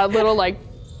bad with that little like.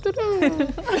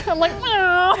 I'm like,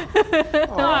 no.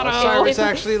 Cyrus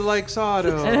actually likes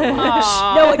Otto.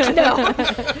 No, no.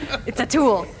 It's a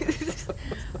tool.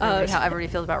 How everybody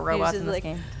feels about robots just in this like-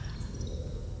 game.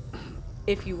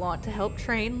 If you want to help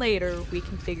train later, we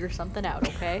can figure something out,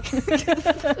 okay?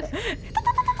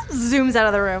 Zooms out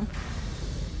of the room.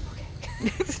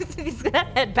 He's gonna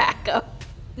head back up.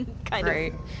 Kind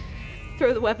Great. of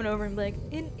throw the weapon over and be like,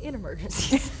 in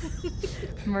emergencies.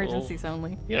 Emergencies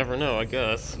only. You never know, I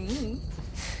guess.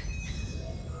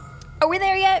 Are we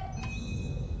there yet?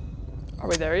 Are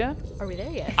we there yet? Are we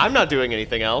there yet? I'm not doing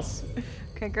anything else.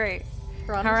 Okay, great.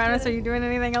 Hieronymus Hieronymus, are doing you doing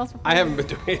anything else? I haven't been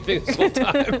doing anything this whole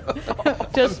time.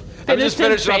 Just I'm just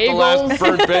finished his finishing up the last bagels.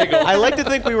 burnt bagel. I like to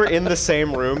think we were in the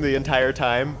same room the entire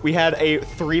time. We had a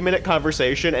 3-minute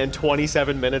conversation and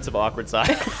 27 minutes of awkward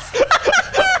silence.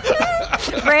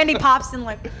 Randy pops in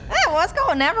like, hey, what's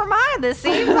going? Never mind. This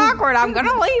seems awkward. I'm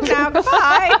gonna leave now.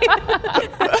 Goodbye.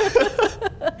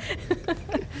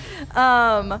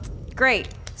 Great.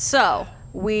 So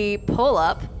we pull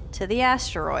up to the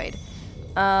asteroid.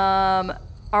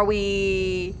 Are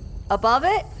we above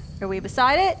it? Are we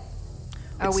beside it?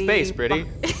 Are It's we space, Brittany.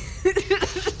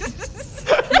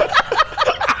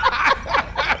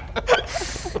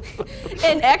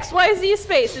 In XYZ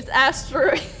space, it's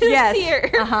asteroid Yes. here.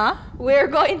 Uh-huh. We're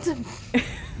going to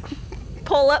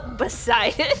pull up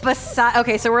beside it.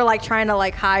 Okay, so we're like trying to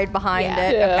like hide behind Yeah.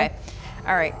 it. Yeah. Okay.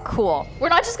 All right, cool. We're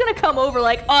not just gonna come over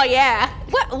like, oh yeah.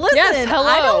 What? Listen, Yes, hello.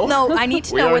 I don't know. I need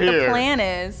to We know are what the here. plan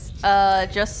is,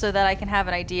 just so that I can have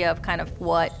an idea of kind of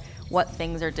what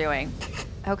things are doing.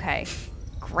 Okay,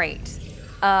 great.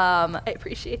 I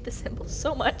appreciate the symbol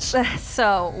so much.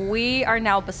 So we are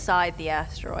now beside the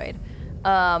asteroid.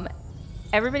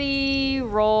 Everybody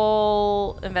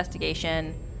roll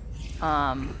investigation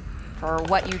for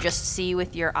what you just see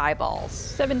with your eyeballs.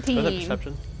 17. Was that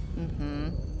perception?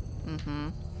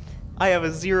 I have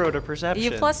a 0 to perception.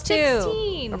 You have +2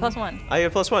 16. or +1. I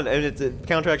have +1, and it's a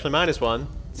counter actually -1,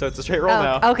 so it's a straight roll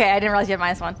now. Okay, I didn't realize you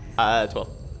had -1. 12.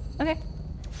 Okay.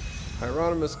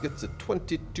 Hieronymus gets a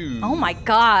 22. Oh my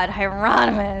God,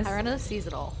 Hieronymus. Hieronymus sees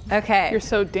it all. Okay. You're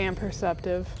so damn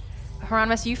perceptive.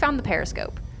 Hieronymus, you found the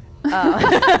periscope.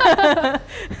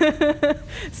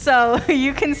 So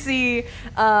you can see,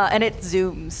 and it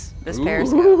zooms, this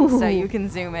periscope, so you can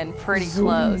zoom in pretty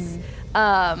close.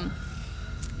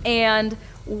 And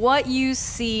what you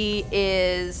see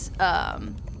is,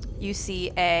 you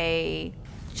see a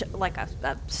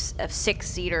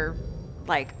 6-seater,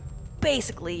 like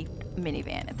basically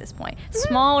minivan at this point.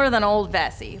 Smaller than old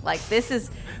Vessi. Like this is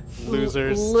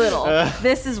Losers. little.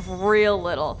 This is real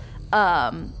little.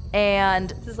 And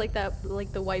This is like that,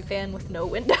 like the white van with no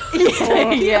windows.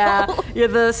 yeah,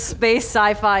 the space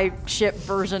sci-fi ship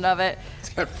version of it. It's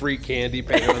got free candy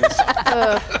painted on the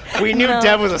side. We knew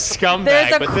Dev was a scumbag,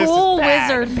 There's a but this cool is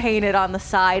bad. wizard painted on the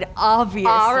side, obviously.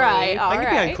 All right, all I could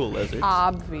be right. on cool lizards.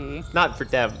 Obvi. Not for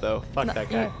Dev, though. Fuck that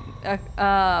guy.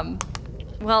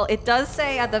 Well, it does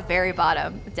say at the very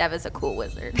bottom, Dev is a cool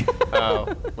wizard. Oh,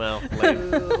 well,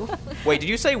 lame. Wait, did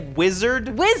you say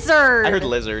wizard? Wizard! I heard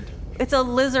lizard. It's a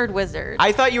lizard wizard.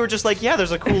 I thought you were just like, yeah,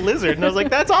 there's a cool lizard. And I was like,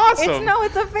 that's awesome.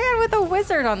 It's a van with a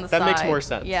wizard on the side. That makes more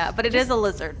sense. Yeah, but it is a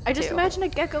lizard. I just too. imagine a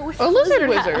gecko with A lizard hat.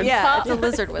 wizard. Yeah, it's a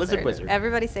lizard wizard. Lizard wizard.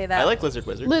 Everybody say that. I like lizard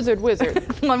wizard. Lizard wizard.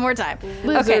 One more time.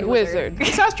 Lizard Okay. wizard.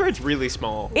 This asteroid's really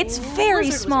small. It's very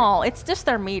Lizard small. It's just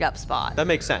their meetup spot. That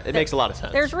makes sense. It makes a lot of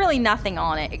sense. There's really nothing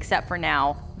on it except for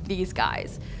now these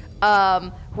guys,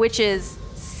 which is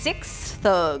 6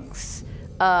 thugs.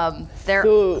 They're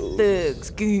Thugs.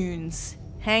 thugs, goons,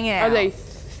 hanging out. Are they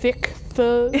thick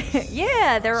thugs?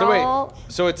 Yeah, they're So all. wait,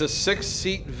 so it's a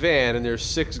 6-seat van and there's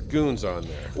 6 goons on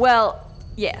there. Well,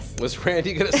 yes. Was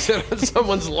Randy gonna sit on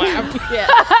someone's lap? Yeah.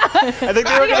 I think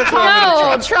they were going to throw him in the No,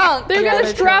 trunk. trunk. They're Yeah, gonna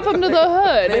they're strap him to the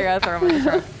hood. They're gonna throw 'em in the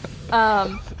trunk.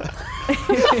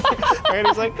 And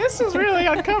he's like, this is really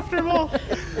uncomfortable. I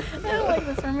don't like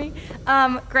this for me.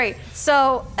 Great.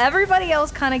 So everybody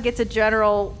else kind of gets a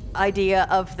general idea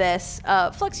of this.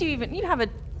 Flux, you have a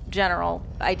general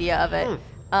idea of it.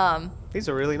 These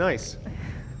are really nice.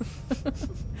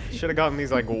 Should have gotten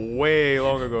these like way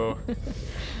long ago.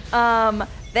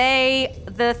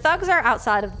 The thugs are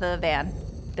outside of the van.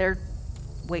 They're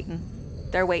waiting.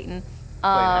 Playing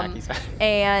hacky sack.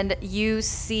 And you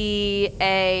see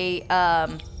a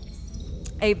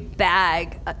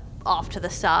bag off to the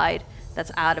side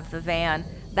that's out of the van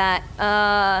that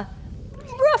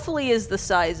roughly is the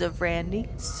size of Randy.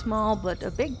 Small, but a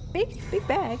big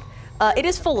bag. It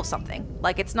is full of something.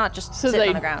 Like it's not just So sitting they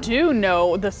on the ground. do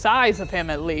know the size of him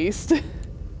at least.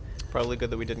 Probably good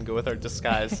that we didn't go with our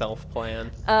disguise self plan.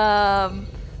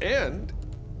 And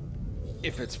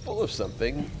if it's full of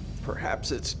something,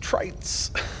 perhaps it's traits.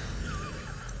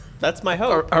 That's my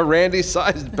hope. A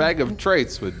Randy-sized bag of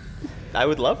traits would. I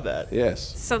would love that.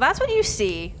 Yes. So that's what you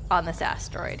see on this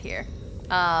asteroid here.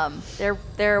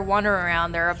 They're wandering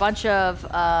around. There are a bunch of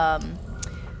kind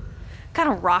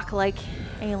of rock-like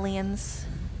aliens,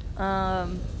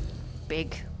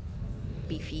 big,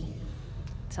 beefy.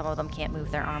 some of them can't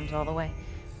move their arms all the way.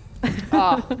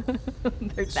 Ah,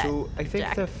 They're that So I think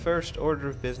jacked. the first order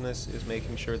of business is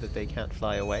making sure that they can't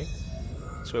fly away.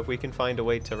 So if we can find a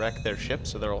way to wreck their ship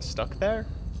so they're all stuck there,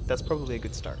 that's probably a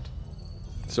good start.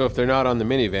 So if they're not on the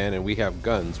minivan and we have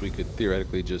guns, we could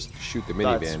theoretically just shoot the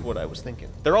That's minivan. what I was thinking.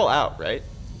 They're all out, right?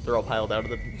 They're all piled out of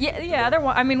the. Yeah.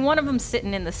 I mean, one of them's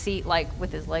sitting in the seat, like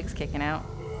with his legs kicking out.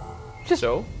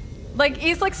 So Like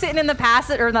he's like sitting in the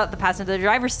passenger, or not the passenger, the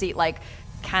driver's seat, like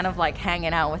kind of like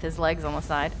hanging out with his legs on the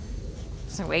side,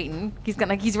 just waiting.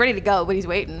 He's ready to go, but he's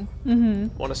waiting.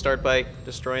 want to start by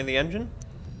destroying the engine?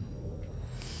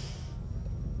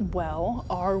 well,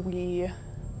 are we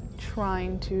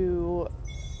trying to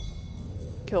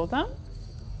kill them?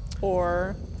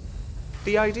 Or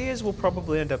The idea is we'll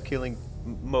probably end up killing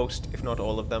most, if not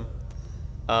all of them.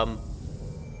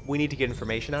 We need to get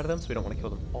information out of them, so we don't want to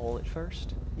kill them all at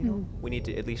first. You know, we need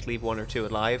to at least leave 1 or 2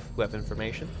 alive who have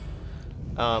information.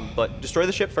 But destroy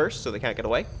the ship first, so they can't get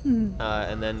away,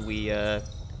 and then we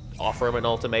offer them an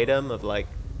ultimatum of like,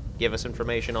 give us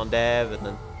information on Dev, and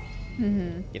then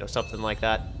you know, something like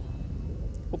that.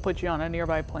 we'll put you on a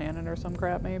nearby planet or some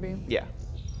crap, maybe. Yeah.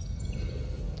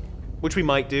 Which we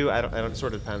might do. I don't. It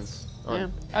sort of depends. Yeah.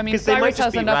 On, I mean, 'cause they might Cyrus just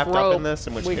has be enough wrapped up rope. in this,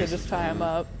 in which We could case- just tie him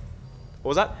up. What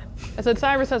was that? I said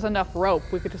Cyrus has enough rope.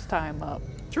 We could just tie him up.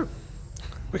 True.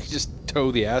 We could just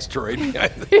tow the asteroid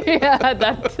behind them. Yeah,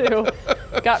 that too.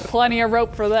 Got plenty of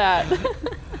rope for that.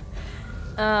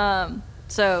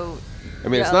 So I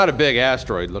mean, it's Yeah. not a big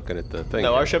asteroid looking at the thing.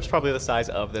 No, our ship's probably the size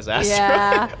of this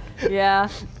asteroid. yeah.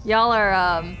 Y'all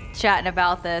are chatting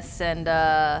about this, and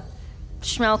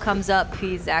Schmel comes up.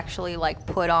 He's actually like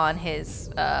put on his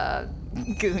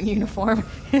goon uniform,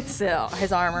 his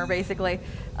armor basically,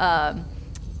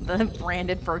 the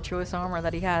branded virtuous armor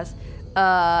that he has,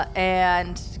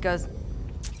 and goes,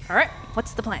 "All right,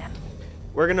 what's the plan?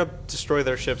 We're gonna destroy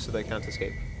their ship so they can't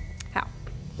escape. How?"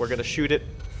 We're gonna shoot it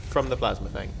from the plasma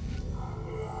thing.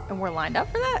 And we're lined up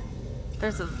for that.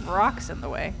 There's rocks in the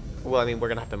way, Well, I mean, we're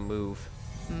gonna have to move.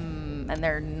 and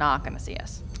they're not gonna see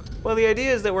us. Well, the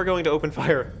idea is that we're going to open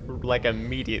fire like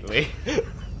immediately.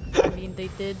 I mean, they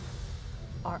did.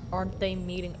 Aren't they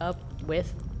meeting up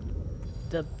with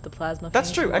the plasma? That's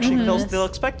things true. who Actually, are they'll, doing they'll this?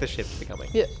 expect the ship to be coming.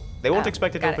 Yeah. They won't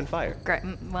expect it to Got open fire. Great.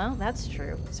 Well, that's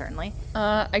true. Certainly.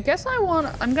 I guess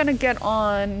I'm gonna get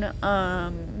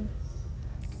on.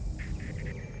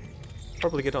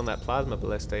 Probably get on that plasma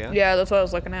ballista, yeah? Yeah, that's what I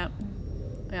was looking at.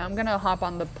 Yeah, I'm gonna hop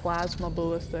on the plasma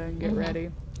ballista and get ready.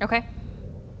 Okay.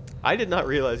 I did not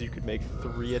realize you could make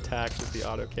 3 attacks with the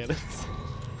autocannons.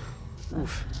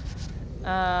 Oof.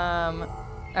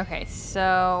 Okay,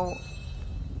 so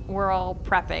we're all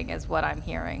prepping, is what I'm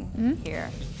hearing here.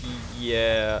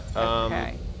 Yeah.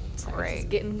 Okay. Great.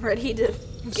 Getting ready to.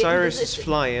 Get Cyrus in is position.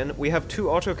 flying. We have 2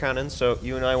 autocannons, so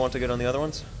you and I want to get on the other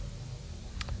ones?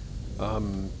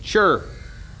 Sure.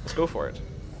 Let's go for it.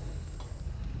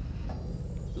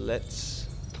 Let's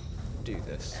do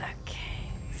this. Okay.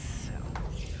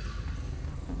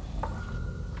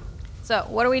 So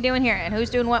what are we doing here, and who's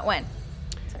doing what when?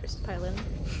 Cyrus pilot.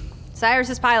 Cyrus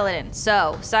is piloting.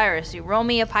 So Cyrus, you roll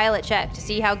me a pilot check to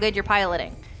see how good you're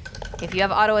piloting. If you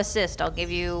have auto assist, I'll give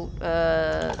you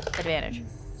advantage.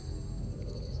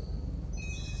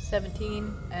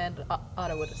 17 and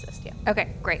auto would assist. Yeah.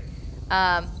 Okay, great.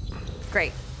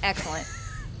 Great. Excellent.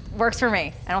 Works for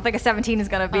me. I don't think a 17 is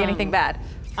going to be anything bad.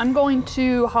 I'm going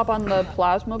to hop on the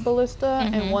plasma ballista,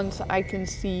 and once I can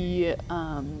see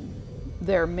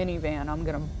their minivan, I'm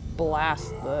gonna blast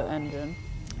the engine.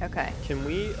 Okay. Can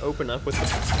we open up with the...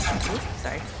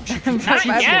 Sorry. Not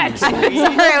yet. Sorry,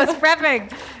 I was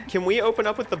prepping. Can we open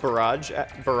up with the barrage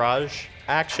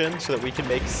action so that we can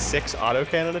make 6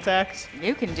 autocannon attacks?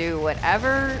 You can do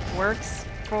whatever works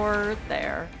for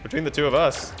there. Between the 2 of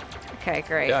us. Okay,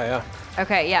 great. Yeah.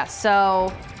 Okay, yeah,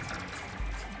 so...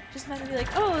 Just not gonna be like,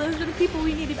 oh, those are the people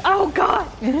we needed. Oh God.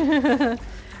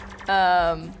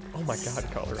 Oh my god,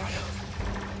 Colorado.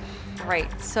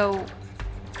 Right. So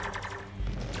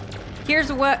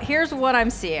here's what I'm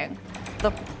seeing.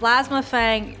 The plasma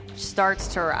fang starts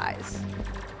to rise.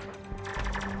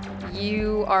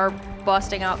 You are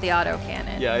busting out the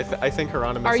autocannon. Yeah, I think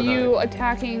Hieronymus Are and you I,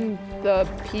 attacking the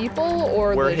people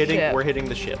or we're the hitting ship? we're hitting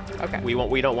the ship. Okay.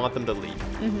 We don't want them to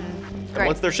leave. And Great.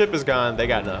 once their ship is gone, they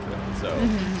got nothing. So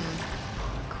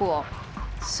Cool.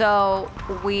 So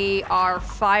we are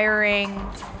firing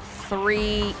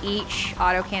 3 each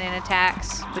autocannon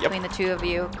attacks between the 2 of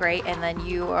you. Great. And then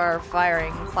you are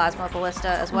firing plasma ballista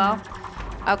as well.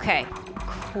 Okay.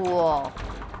 Cool.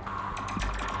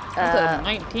 That's a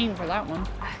 19 for that one.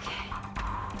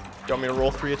 you want me to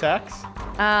roll 3 attacks?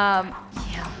 Yeah.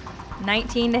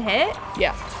 19 to hit.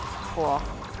 Yeah. Cool.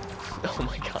 Oh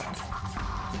my god.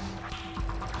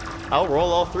 I'll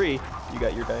roll all 3. You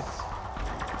got your dice.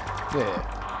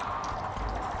 Yeah.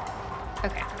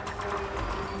 Okay.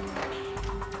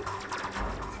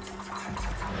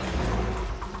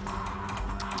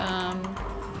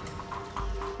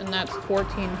 And that's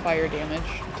 14 fire damage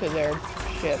to their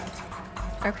ship.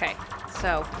 Okay.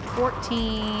 So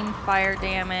 14 fire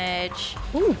damage.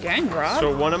 Ooh, dang, Rob.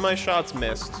 So one of my shots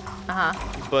missed, Uh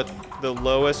huh. but the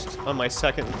lowest on my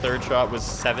second and third shot was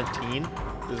 17.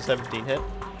 Does a 17 hit?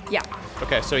 Yeah.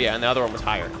 Okay, so yeah, and the other one was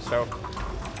higher. So,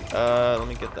 let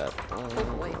me get that.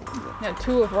 Yeah,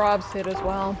 2 of Rob's hit as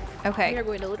well. We Okay. are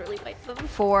going to literally fight them.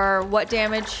 For what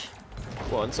damage?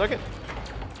 1 second.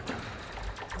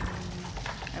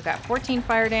 I've got 14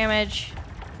 fire damage.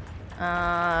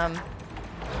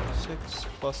 6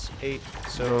 plus 8,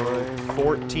 so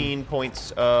 14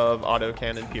 points of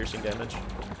auto-cannon piercing damage.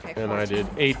 Okay. And I 14. did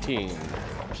 18.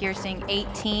 Piercing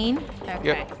 18. Okay.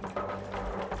 Yep.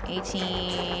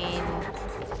 18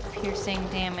 piercing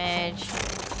damage.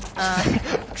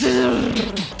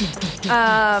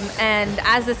 And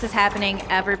as this is happening,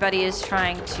 everybody is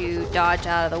trying to dodge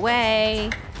out of the way.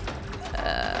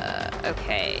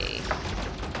 Okay.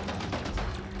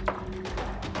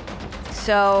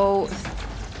 So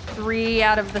 3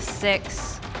 out of the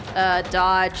 6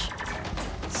 dodge.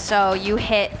 So you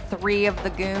hit 3 of the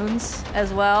goons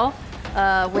as well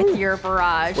with your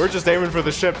barrage. We're just aiming for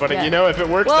the ship, but Yeah. you know, if it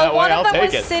works Well, that way, one I'll of them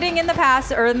take was it. sitting in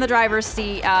the or in the driver's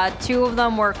seat. 2 of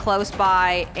them were close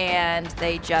by, and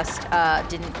they just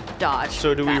didn't dodge.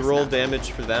 So do we fast roll enough.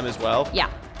 damage for them as well? Yeah.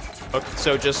 Okay,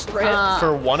 so just Uh,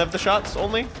 for one of the shots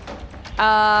only?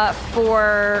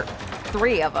 For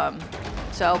 3 of them.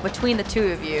 So between the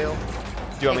 2 of you.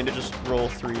 Do you want me to just roll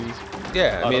 3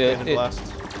 Yeah, I mean, auto-cannon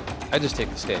blasts? I just take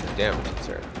the standard damage,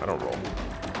 sir. I don't roll.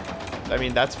 I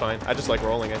mean, that's fine. I just like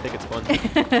rolling. I think it's fun.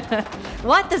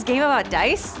 What? This game about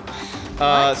dice?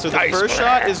 So the Dice first for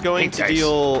shot that. is going Big to dice.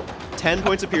 deal 10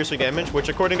 points of piercing damage, which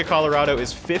according to Colorado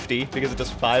is 50 because it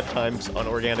does 5 times on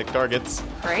organic targets.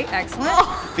 Great. Excellent.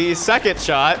 The second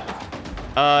shot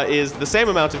is the same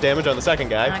amount of damage on the second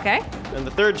guy. Okay. And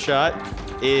the third shot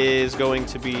is going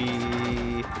to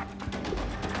be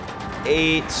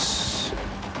 8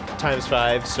 times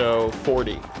 5, so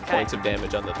 40 points of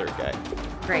damage on the third guy.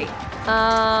 Great.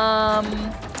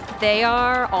 They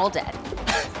are all dead.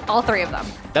 All 3 of them.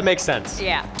 That makes sense.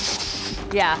 Yeah.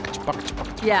 Yeah.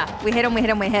 Yeah. We hit him, we hit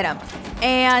him, we hit him.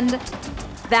 And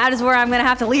that is where I'm going to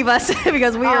have to leave us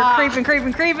because we are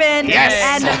creeping.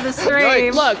 Yes. End of the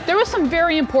stream. Look, there was some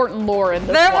very important lore in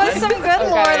this There one. was some good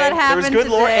lore that There happened was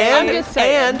good lore, today. I'm just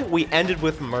saying. and we ended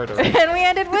with murder. And we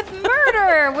ended with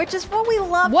murder, which is what we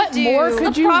love What to do. more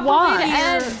could you Proper way want? to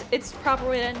end. It's proper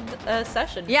way to end a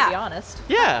session, Yeah. to be honest.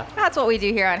 Yeah. That's what we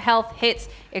do here on Health Hits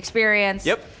Experience.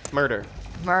 Yep. Murder.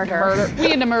 Murder.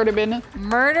 We in a murder bin.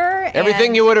 Murder. Everything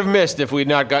and you would have missed if we'd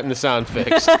not gotten the sound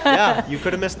fixed. Yeah, you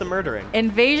could have missed the murdering.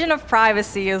 Invasion of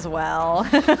privacy as well.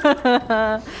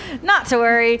 Not to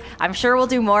worry. I'm sure we'll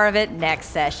do more of it next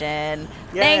session.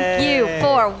 Thank you Yay.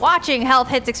 for watching Health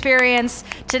Hits Experience.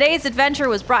 Today's adventure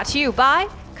was brought to you by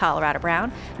Colorado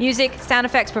Brown. Music, sound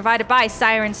effects provided by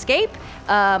Sirenscape.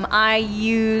 I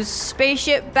use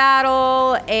Spaceship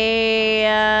Battle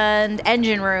and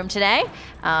Engine Room today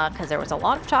because there was a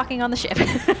lot of talking on the ship.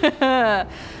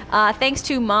 Thanks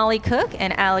to Molly Cook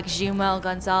and Alex Jumel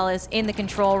Gonzalez in the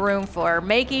control room for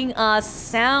making us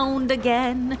sound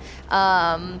again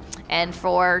and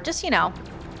for just,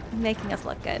 making us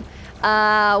look good.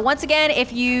 Once again,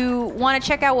 if you want to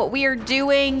check out what we are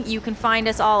doing, you can find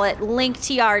us all at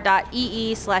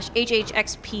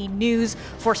linktr.ee/hhxp news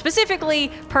for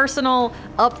specifically personal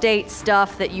update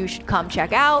stuff that you should come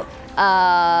check out.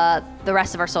 The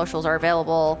rest of our socials are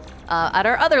available at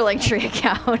our other Linktree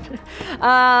account.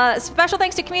 Special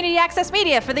thanks to Community Access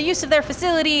Media for the use of their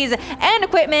facilities and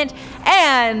equipment,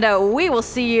 and we will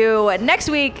see you next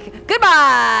week.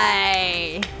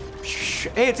 Goodbye!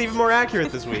 Hey, it's even more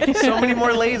accurate this week. So many more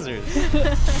lasers.